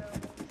birth, so,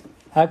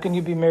 How can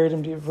you be married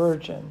and be a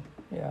virgin?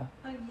 Yeah.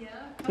 yeah.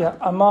 Yeah,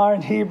 Amar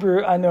in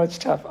Hebrew, I know it's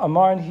tough.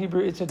 Amar in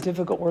Hebrew, it's a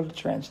difficult word to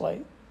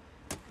translate.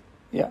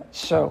 Yeah,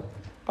 so,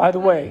 by the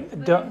way,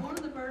 But don't... in one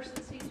of the verses,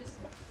 it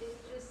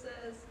just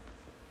says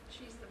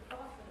she's the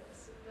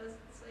prophetess. It doesn't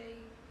say,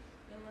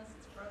 unless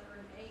it's brother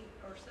in 8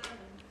 or 7,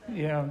 that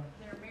Yeah.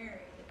 they're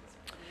married.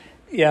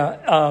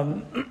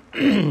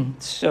 Yeah,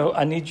 so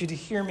I need you to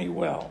hear me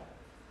well.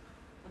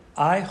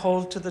 I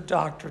hold to the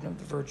doctrine of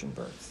the virgin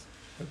birth,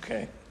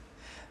 okay?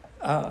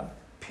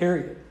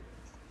 Period.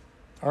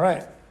 All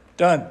right,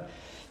 done.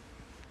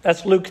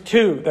 That's Luke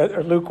 2,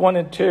 or Luke 1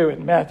 and 2,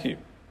 and Matthew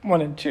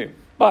 1 and 2.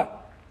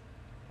 But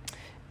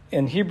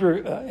in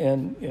Hebrew,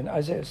 in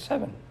Isaiah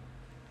 7,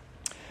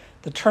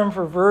 the term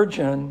for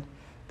virgin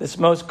that's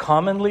most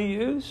commonly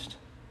used,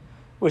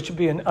 which would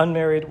be an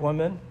unmarried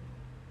woman,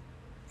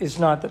 is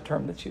not the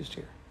term that's used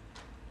here.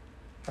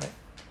 Right?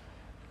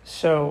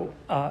 So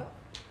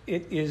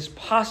it is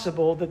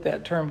possible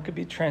that term could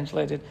be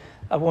translated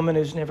a woman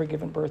who's never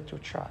given birth to a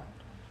child.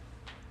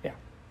 Yeah.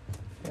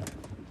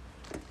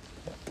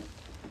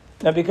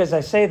 Now, because I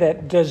say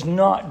that does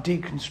not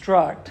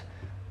deconstruct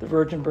the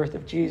virgin birth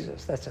of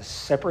Jesus. That's a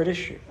separate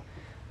issue.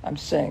 I'm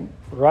saying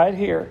right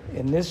here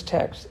in this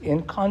text,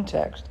 in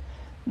context,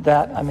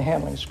 that I'm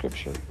handling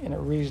Scripture in a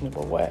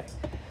reasonable way.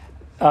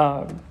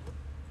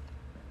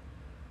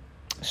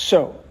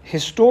 So,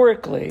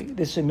 historically,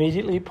 this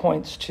immediately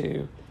points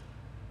to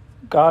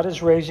God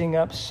is raising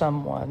up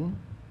someone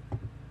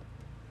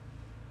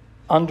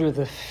under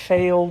the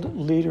failed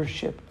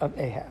leadership of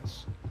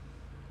Ahaz.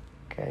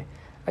 Okay?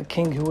 A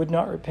king who would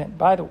not repent.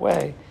 By the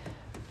way,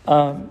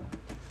 I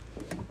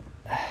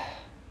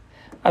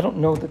don't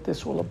know that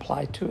this will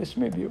apply to us.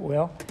 Maybe it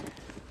will.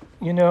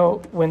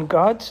 When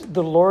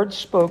the Lord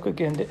spoke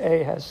again to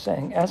Ahaz,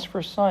 saying, ask for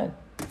a sign.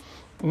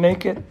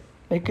 Make it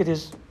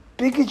as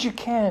big as you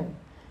can.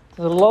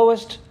 To the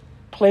lowest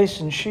place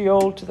in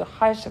Sheol, to the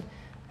highest.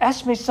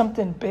 Ask me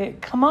something big.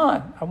 Come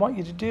on. I want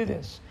you to do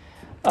this.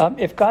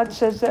 If God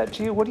says that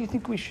to you, what do you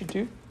think we should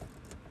do?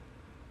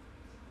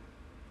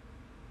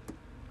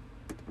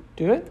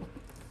 Do it.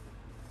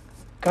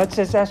 God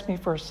says, ask me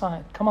for a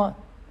sign. Come on.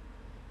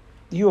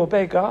 You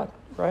obey God,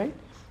 right?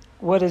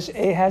 What does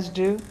Ahaz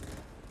do?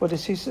 What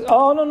does he say?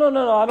 Oh,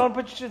 no. I don't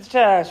put you to the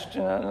test.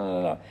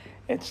 No.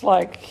 It's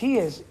like he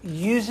is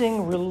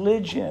using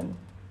religion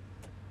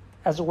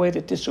as a way to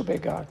disobey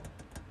God.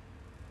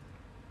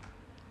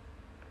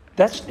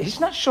 He's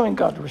not showing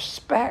God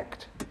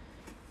respect.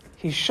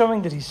 He's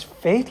showing that he's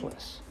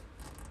faithless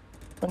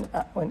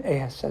when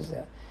Ahaz says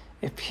that.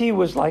 If he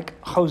was like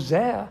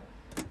Hosea,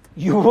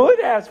 you would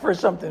ask for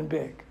something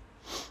big.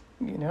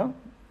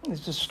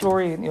 There's a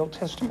story in the Old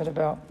Testament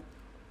about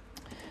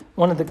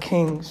one of the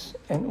kings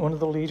and one of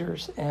the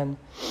leaders, and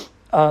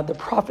the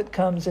prophet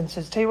comes and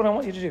says, tell you what I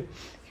want you to do.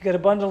 You got a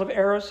bundle of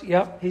arrows?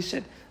 Yep. He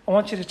said, I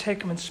want you to take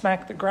them and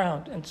smack the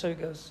ground. And so he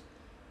goes,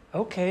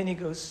 okay. And he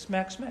goes,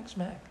 smack, smack,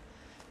 smack.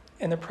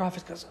 And the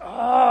prophet goes,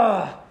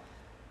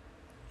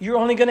 you're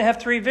only going to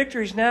have 3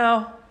 victories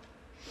now.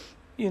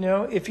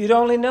 if you'd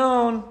only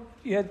known,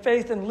 you had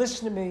faith and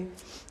listened to me.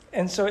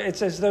 And so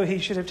it's as though he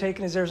should have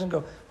taken his arrows and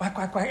go, whack,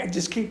 whack, whack, and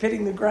just keep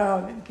hitting the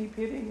ground and keep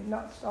hitting and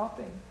not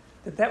stopping.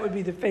 That would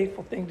be the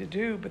faithful thing to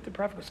do. But the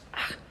prophet goes,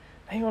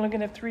 now you're only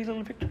going to have 3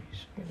 little victories.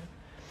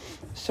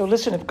 So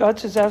listen, if God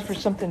says ask for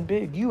something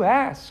big, you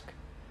ask.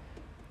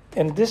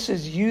 And this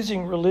is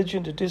using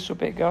religion to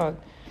disobey God.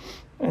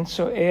 And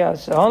so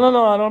Ahaz said,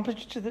 no, I don't put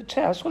you to the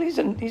test. Well, he's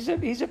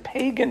a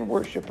pagan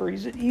worshiper.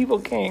 He's an evil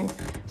king.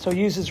 So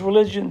he uses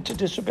religion to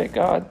disobey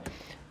God.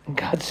 And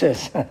God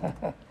says,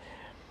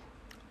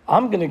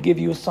 I'm going to give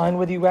you a sign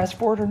whether you ask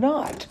for it or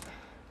not.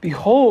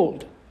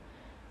 Behold,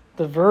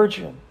 the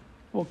virgin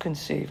will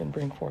conceive and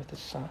bring forth a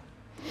son.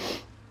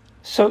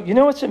 So you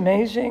know what's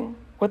amazing?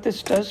 What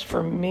this does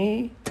for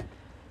me?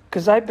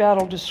 Because I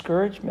battle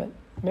discouragement.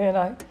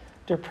 Man,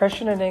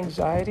 depression and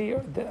anxiety,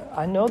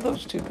 I know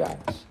those 2 guys.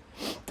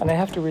 And I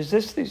have to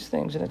resist these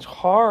things, and it's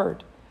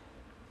hard.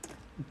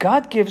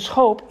 God gives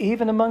hope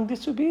even among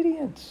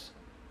disobedience.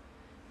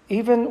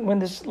 Even when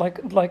this,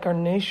 like our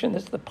nation,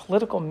 this the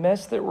political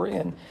mess that we're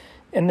in,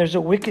 and there's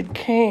a wicked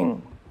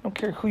king. I don't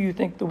care who you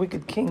think the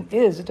wicked king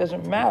is, it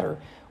doesn't matter.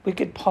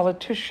 Wicked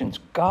politicians.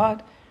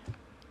 God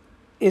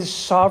is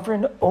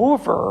sovereign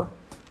over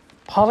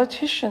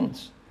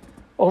politicians,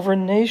 over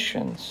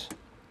nations.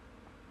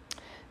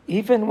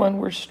 Even when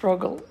we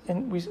struggle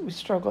and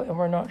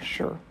we're not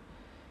sure.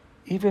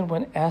 Even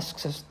when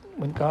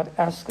God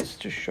asks us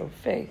to show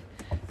faith,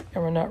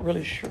 and we're not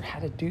really sure how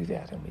to do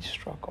that, and we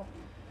struggle.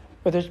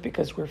 Whether it's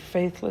because we're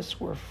faithless,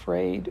 we're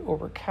afraid, or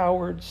we're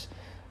cowards,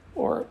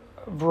 or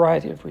a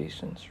variety of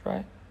reasons,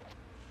 right?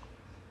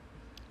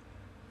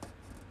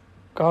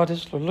 God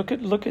is, look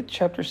at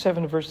chapter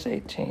 7, verse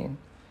 18.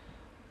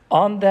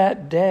 On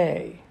that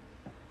day,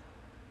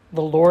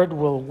 the Lord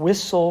will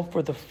whistle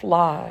for the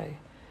fly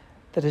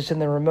that is in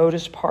the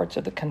remotest parts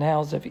of the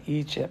canals of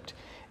Egypt,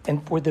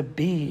 and for the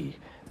bee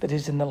that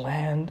is in the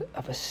land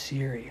of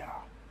Assyria.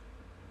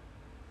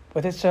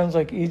 But it sounds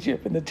like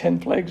Egypt and the 10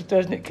 plagues,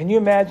 doesn't it? Can you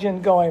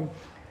imagine going,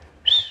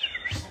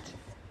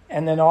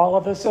 and then all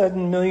of a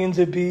sudden millions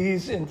of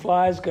bees and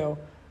flies go,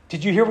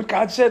 did you hear what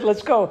God said?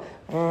 Let's go.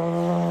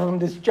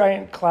 This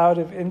giant cloud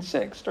of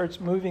insects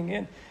starts moving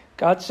in.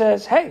 God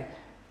says, hey,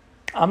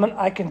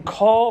 I can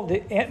call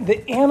the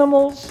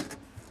animals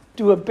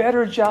do a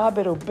better job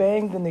at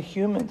obeying than the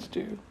humans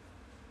do.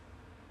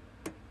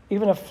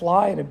 Even a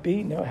fly and a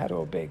bee know how to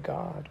obey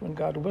God when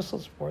God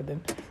whistles for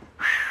them.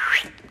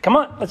 Come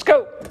on, let's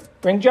go.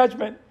 Bring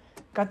judgment.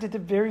 God did the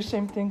very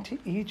same thing to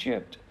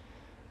Egypt.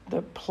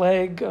 The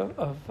plague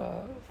of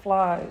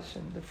flies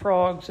and the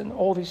frogs and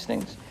all these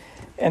things.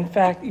 In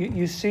fact,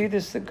 you see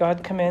this, that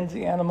God commands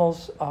the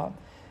animals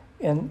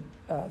in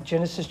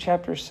Genesis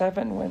chapter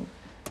 7 when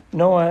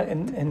Noah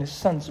and his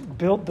sons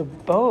built the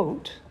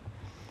boat,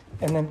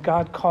 and then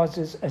God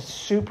causes a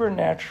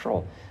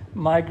supernatural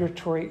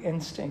migratory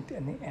instinct,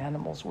 and the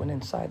animals went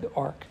inside the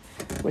ark,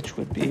 which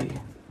would be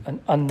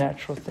an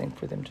unnatural thing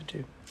for them to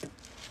do.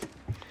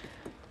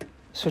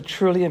 So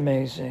truly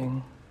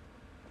amazing.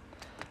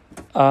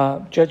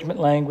 Judgment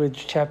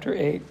language, chapter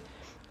 8.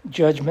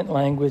 Judgment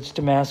language,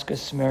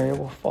 Damascus, Samaria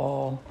will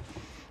fall,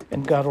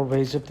 and God will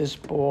raise up this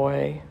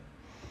boy.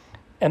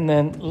 And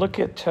then look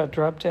at,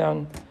 drop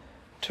down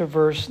to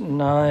verse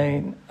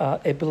 9,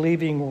 a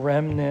believing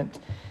remnant.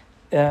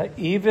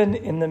 Even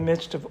in the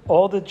midst of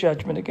all the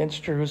judgment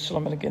against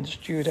Jerusalem and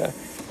against Judah,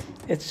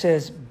 it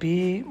says,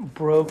 be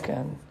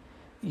broken,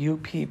 you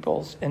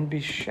peoples, and be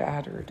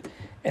shattered,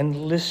 and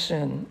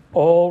listen,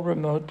 all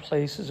remote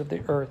places of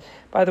the earth.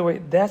 By the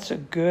way, that's a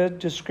good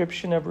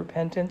description of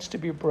repentance, to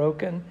be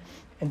broken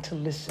and to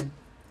listen.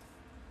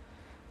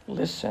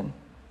 Listen.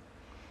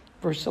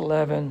 Verse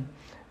 11,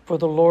 for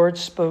the Lord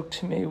spoke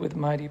to me with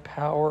mighty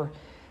power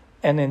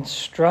and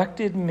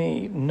instructed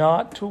me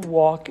not to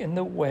walk in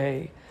the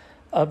way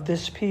of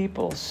this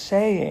people,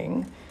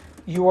 saying,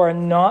 you are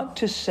not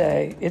to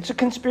say, it's a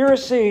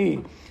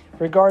conspiracy,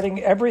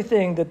 regarding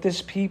everything that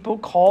this people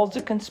calls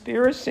a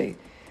conspiracy.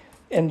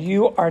 And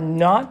you are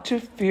not to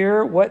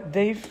fear what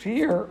they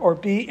fear or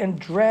be in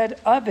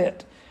dread of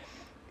it.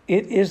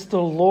 It is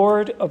the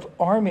Lord of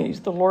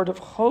armies, the Lord of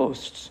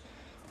hosts,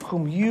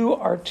 whom you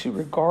are to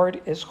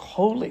regard as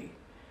holy.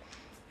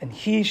 And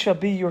he shall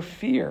be your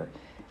fear,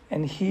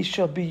 and he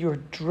shall be your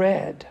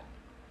dread.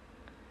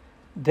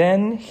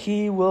 Then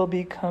he will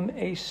become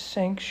a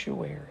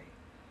sanctuary.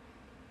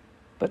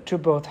 But to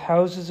both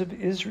houses of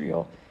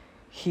Israel,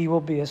 he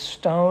will be a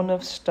stone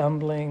of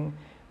stumbling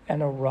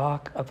and a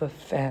rock of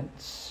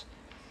offense,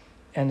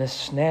 and a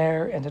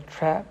snare and a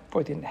trap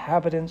for the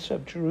inhabitants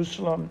of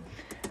Jerusalem.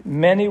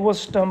 Many will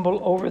stumble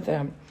over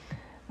them.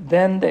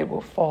 Then they will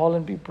fall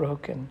and be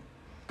broken.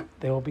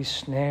 They will be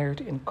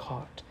snared and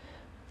caught.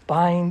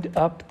 Bind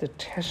up the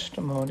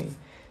testimony.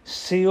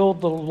 Seal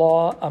the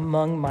law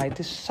among my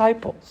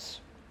disciples.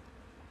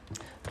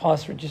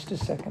 Pause for just a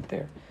second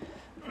there.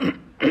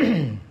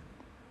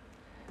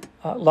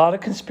 A lot of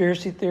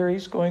conspiracy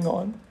theories going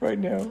on right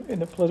now in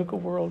the political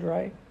world,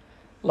 right?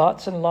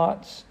 Lots and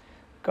lots.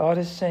 God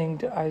is saying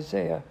to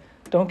Isaiah,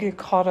 Don't get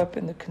caught up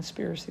in the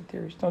conspiracy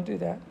theories. Don't do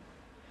that.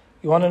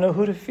 You want to know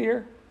who to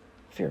fear?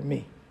 Fear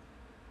me.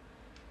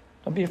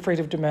 Don't be afraid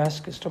of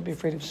Damascus. Don't be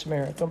afraid of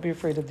Samaria. Don't be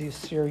afraid of the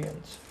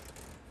Assyrians.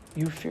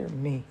 You fear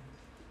me.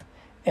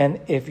 And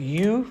if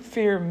you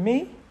fear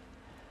me,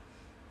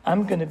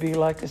 I'm going to be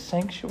like a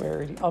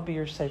sanctuary. I'll be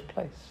your safe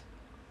place.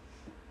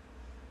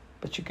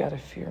 But you got to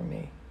fear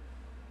me.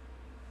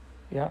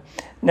 Yeah.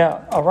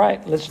 Now, all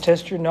right, let's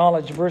test your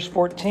knowledge. Verse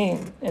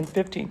 14 and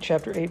 15,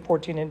 chapter 8,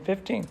 14 and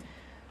 15.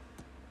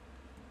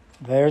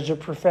 There's a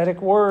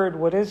prophetic word.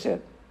 What is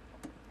it?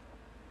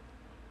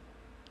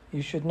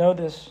 You should know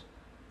this.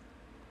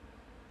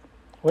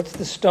 What's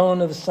the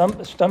stone of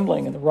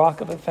stumbling and the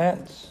rock of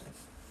offense?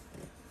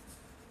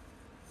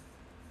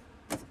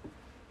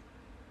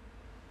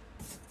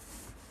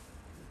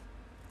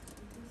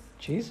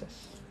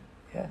 Jesus.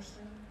 Yes.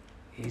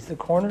 He's the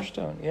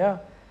cornerstone. Yeah.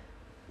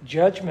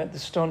 Judgment, the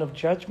stone of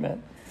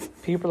judgment.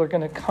 People are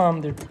going to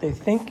come. They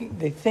think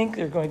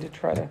they're going to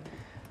try to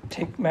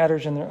take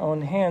matters in their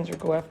own hands or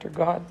go after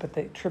God, but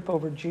they trip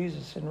over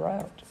Jesus en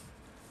route.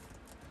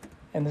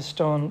 And the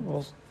stone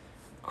will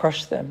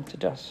crush them to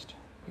dust.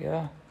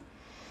 Yeah.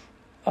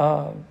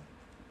 Look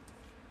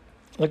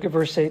at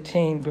verse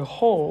 18.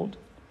 Behold,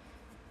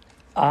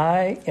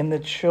 I and the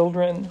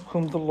children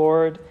whom the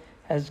Lord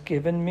has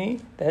given me,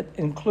 that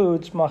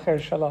includes Maher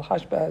Shalal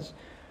Hashbaz,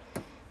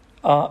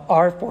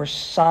 are for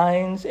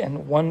signs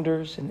and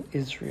wonders in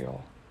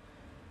Israel,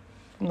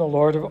 from the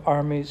Lord of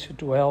armies who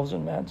dwells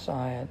in Mount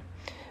Zion.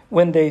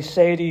 When they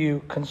say to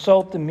you,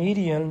 consult the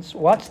mediums,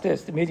 watch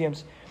this, the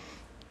mediums,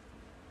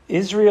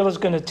 Israel is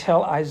going to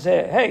tell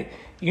Isaiah, hey,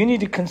 you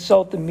need to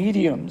consult the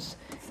mediums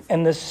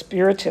and the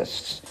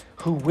spiritists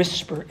who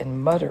whisper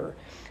and mutter.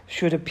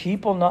 Should a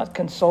people not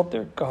consult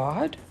their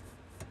God?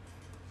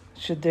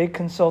 Should they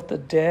consult the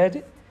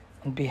dead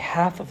on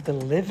behalf of the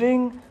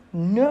living?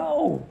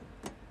 No.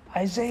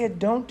 Isaiah,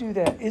 don't do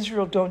that.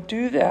 Israel, don't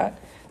do that.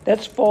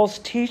 That's false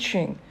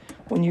teaching.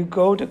 When you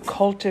go to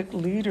cultic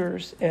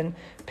leaders and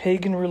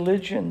pagan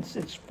religions,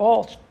 it's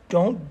false.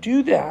 Don't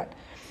do that.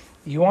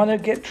 You want to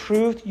get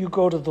truth, you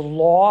go to the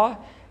law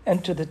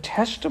and to the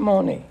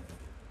testimony.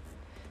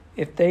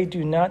 If they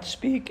do not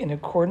speak in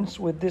accordance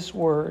with this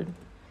word,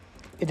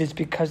 it is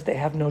because they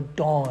have no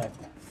dawn.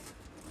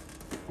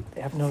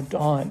 They have no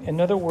dawn.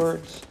 In other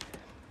words,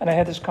 and I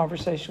had this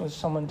conversation with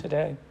someone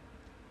today,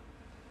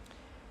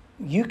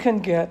 you can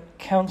get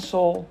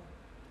counsel,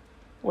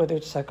 whether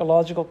it's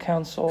psychological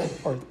counsel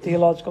or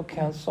theological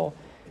counsel,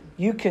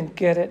 you can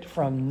get it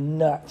from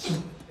nuts,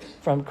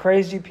 from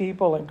crazy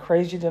people and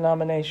crazy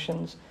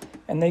denominations,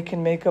 and they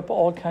can make up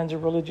all kinds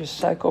of religious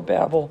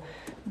psychobabble.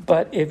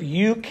 But if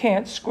you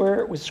can't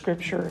square it with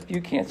Scripture, if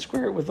you can't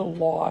square it with the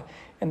law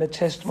and the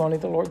testimony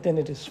of the Lord, then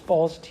it is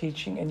false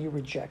teaching and you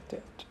reject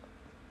it.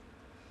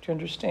 Do you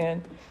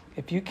understand?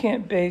 If you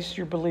can't base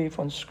your belief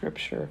on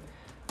Scripture,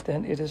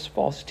 then it is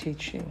false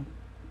teaching,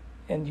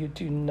 and you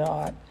do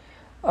not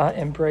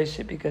embrace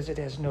it because it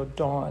has no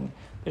dawn.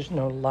 There's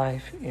no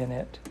life in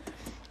it.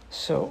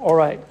 So, all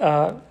right,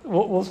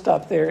 we'll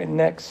stop there, and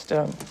next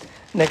time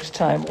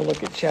we'll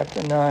look at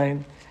chapter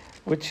 9,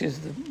 which is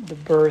the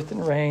birth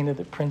and reign of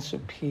the Prince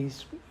of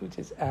Peace, which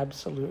is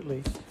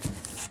absolutely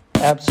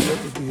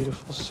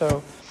beautiful.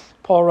 So,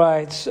 Paul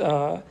writes,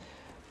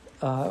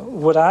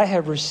 what I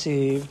have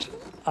received,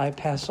 I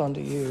pass on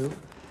to you.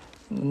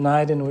 The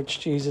night in which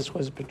Jesus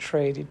was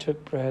betrayed, he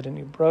took bread and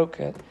he broke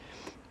it.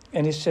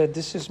 And he said,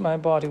 this is my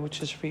body,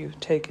 which is for you.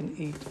 Take and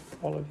eat,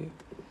 all of you.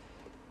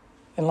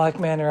 In like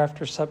manner,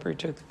 after supper, he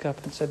took the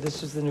cup and said,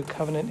 this is the new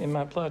covenant in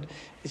my blood.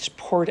 It's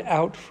poured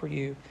out for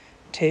you.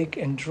 Take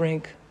and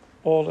drink,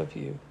 all of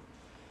you.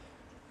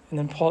 And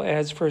then Paul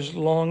adds, for as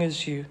long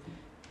as you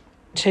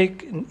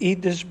take and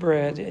eat this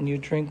bread and you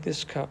drink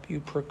this cup,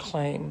 you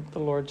proclaim the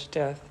Lord's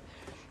death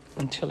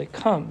until he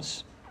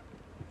comes.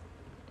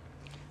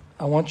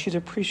 I want you to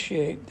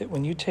appreciate that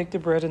when you take the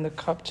bread and the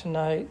cup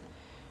tonight,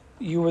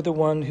 you are the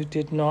one who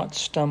did not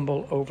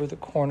stumble over the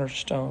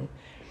cornerstone.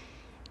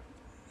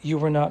 You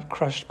were not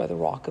crushed by the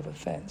rock of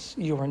offense.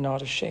 You are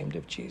not ashamed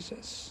of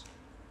Jesus.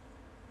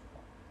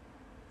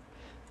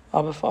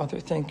 Abba, Father,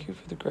 thank you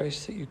for the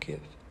grace that you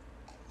give.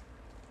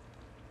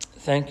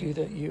 Thank you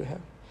that you have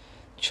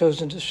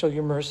chosen to show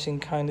your mercy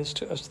and kindness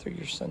to us through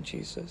your Son,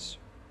 Jesus.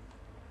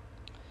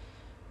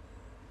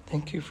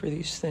 Thank you for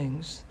these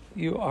things.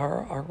 You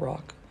are our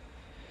rock.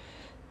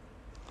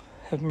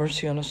 Have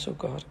mercy on us, O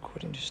God,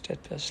 according to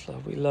steadfast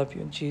love. We love you.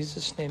 In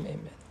Jesus' name,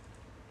 amen.